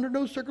not, under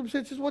no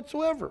circumstances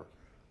whatsoever.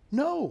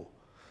 No,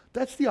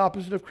 that's the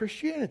opposite of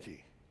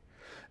Christianity.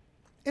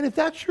 And if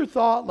that's your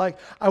thought, like,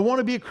 I want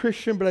to be a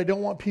Christian, but I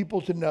don't want people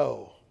to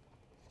know.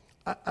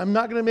 I'm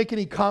not going to make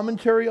any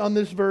commentary on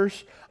this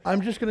verse.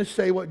 I'm just going to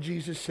say what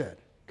Jesus said,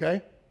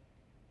 okay?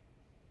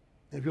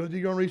 If you want to do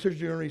your own research, do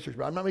your own research.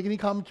 But I'm not making any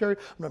commentary.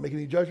 I'm not making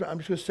any judgment. I'm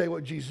just going to say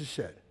what Jesus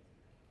said.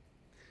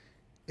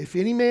 If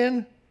any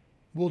man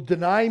will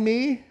deny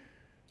me,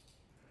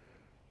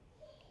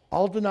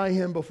 I'll deny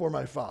him before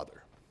my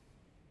Father.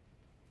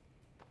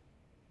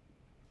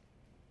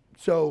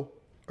 So,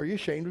 are you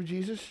ashamed of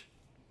Jesus?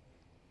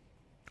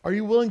 Are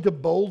you willing to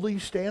boldly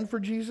stand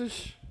for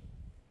Jesus?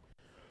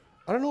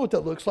 I don't know what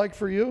that looks like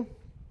for you.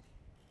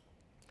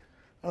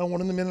 I know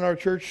one of the men in our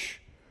church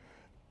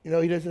He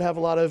doesn't have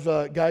a lot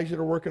of guys that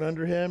are working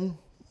under him,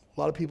 a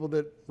lot of people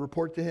that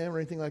report to him or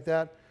anything like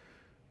that.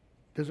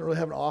 Doesn't really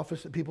have an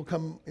office that people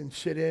come and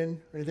sit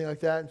in or anything like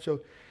that. And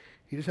so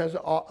he just has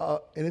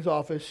in his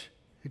office,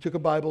 he took a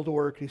Bible to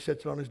work and he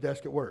sets it on his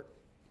desk at work.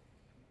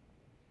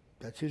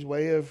 That's his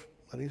way of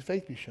letting his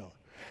faith be shown.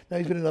 Now,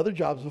 he's been in other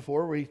jobs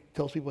before where he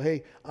tells people,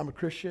 hey, I'm a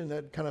Christian.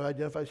 That kind of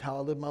identifies how I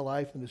live my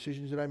life and the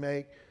decisions that I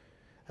make.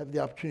 I have the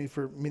opportunity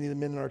for many of the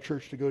men in our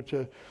church to go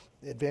to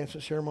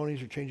advancement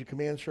ceremonies or change of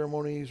command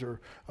ceremonies or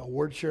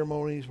award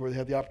ceremonies where they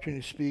have the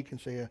opportunity to speak and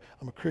say,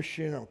 I'm a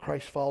Christian, I'm a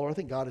Christ follower. I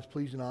think God is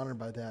pleased and honored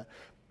by that.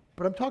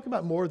 But I'm talking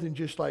about more than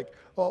just like,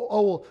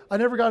 well, I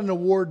never got an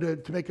award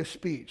to make a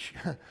speech.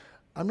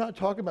 I'm not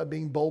talking about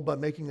being bold by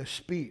making a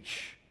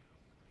speech.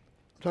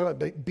 I'm talking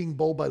about being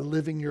bold by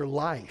living your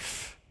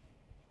life.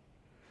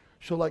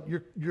 So like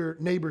your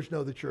neighbors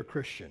know that you're a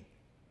Christian.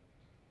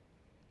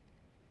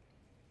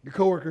 Your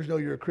coworkers know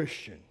you're a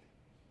Christian.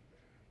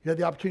 You have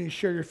the opportunity to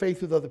share your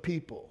faith with other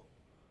people.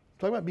 I'm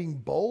talking about being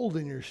bold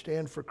in your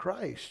stand for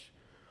Christ.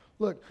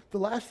 Look, the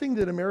last thing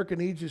that America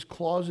needs is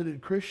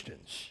closeted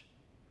Christians.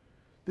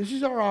 This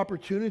is our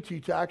opportunity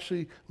to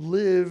actually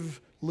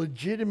live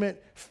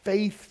legitimate,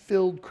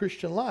 faith-filled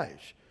Christian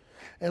lives.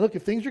 And look,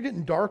 if things are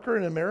getting darker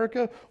in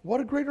America,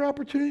 what a greater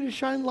opportunity to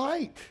shine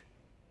light.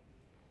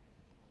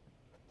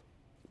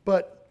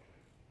 But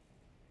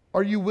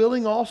are you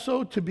willing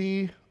also to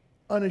be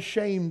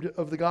unashamed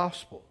of the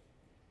gospel?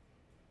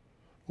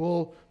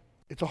 Well,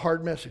 it's a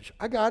hard message.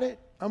 I got it.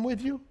 I'm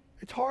with you.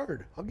 It's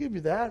hard. I'll give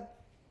you that.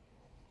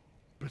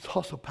 But it's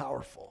also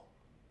powerful.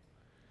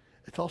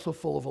 It's also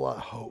full of a lot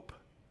of hope.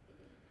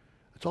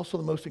 It's also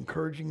the most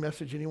encouraging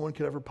message anyone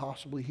could ever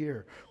possibly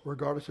hear.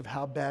 Regardless of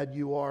how bad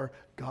you are,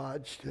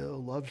 God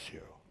still loves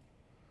you.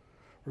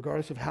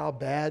 Regardless of how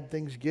bad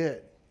things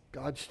get,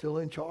 God's still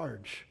in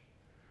charge.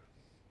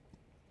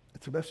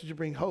 It's a message to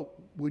bring hope.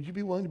 Would you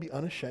be willing to be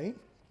unashamed?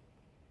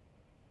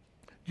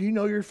 Do you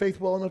know your faith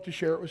well enough to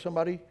share it with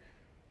somebody?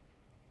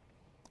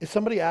 If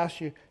somebody asks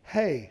you,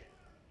 hey,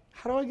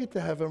 how do I get to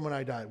heaven when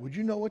I die? Would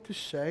you know what to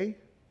say?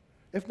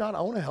 If not,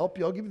 I want to help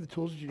you. I'll give you the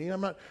tools that you need.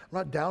 I'm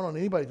not down on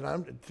anybody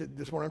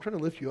this morning. I'm trying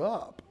to lift you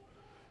up.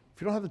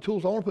 If you don't have the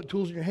tools, I want to put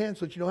tools in your hands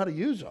so that you know how to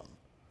use them.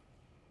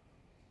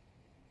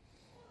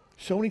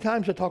 So many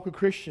times I talk with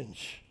Christians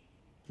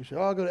who say,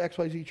 I'll go to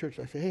XYZ church.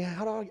 I say, hey,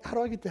 how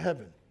do I get to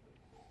heaven?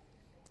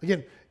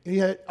 Again,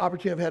 any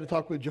opportunity I've had to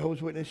talk with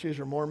Jehovah's Witnesses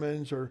or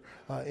Mormons or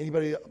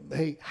anybody,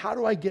 hey, how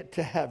do I get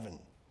to heaven?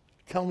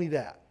 Tell me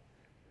that.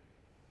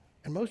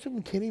 And most of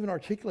them can't even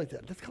articulate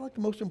that. That's kind of like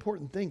the most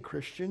important thing,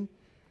 Christian.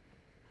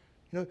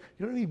 You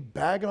don't need to be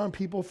bagging on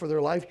people for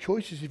their life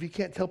choices if you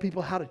can't tell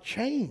people how to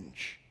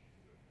change.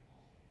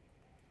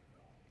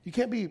 You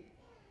can't be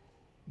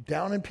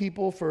down on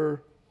people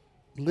for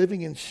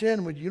living in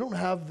sin when you don't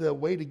have the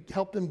way to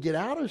help them get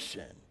out of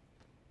sin.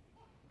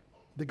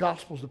 The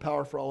gospel's the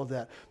power for all of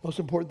that. Most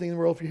important thing in the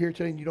world, if you're here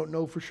today and you don't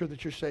know for sure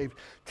that you're saved,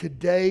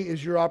 today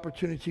is your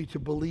opportunity to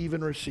believe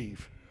and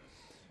receive.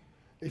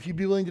 If you'd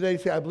be willing today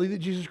to say, I believe that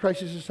Jesus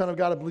Christ is the Son of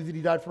God. I believe that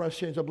he died for my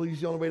sins. I believe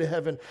he's the only way to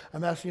heaven.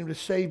 I'm asking him to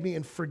save me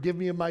and forgive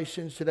me of my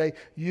sins today.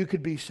 You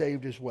could be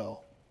saved as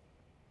well.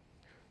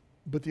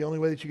 But the only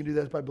way that you can do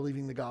that is by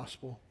believing the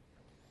gospel.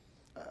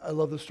 I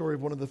love the story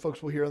of one of the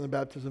folks we'll hear on the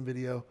baptism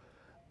video.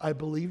 I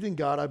believed in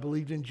God. I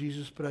believed in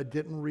Jesus, but I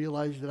didn't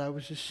realize that I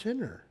was a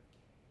sinner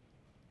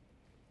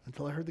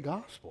until I heard the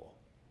gospel.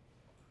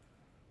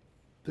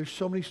 There's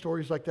so many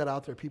stories like that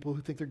out there. People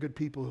who think they're good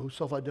people, who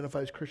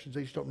self-identify as Christians,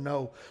 they just don't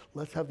know.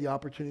 Let's have the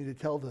opportunity to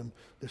tell them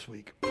this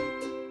week.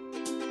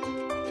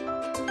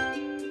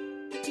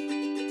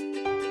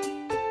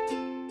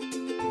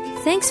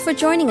 Thanks for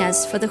joining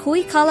us for the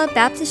Huikala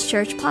Baptist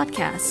Church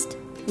podcast.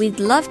 We'd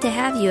love to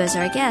have you as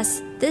our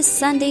guest this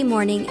Sunday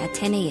morning at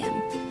 10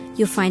 a.m.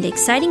 You'll find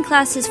exciting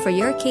classes for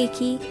your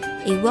keiki,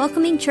 a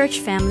welcoming church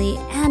family,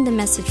 and a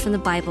message from the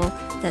Bible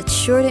that's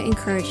sure to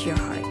encourage your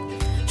heart.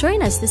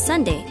 Join us this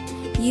Sunday.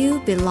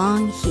 You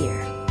belong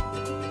here.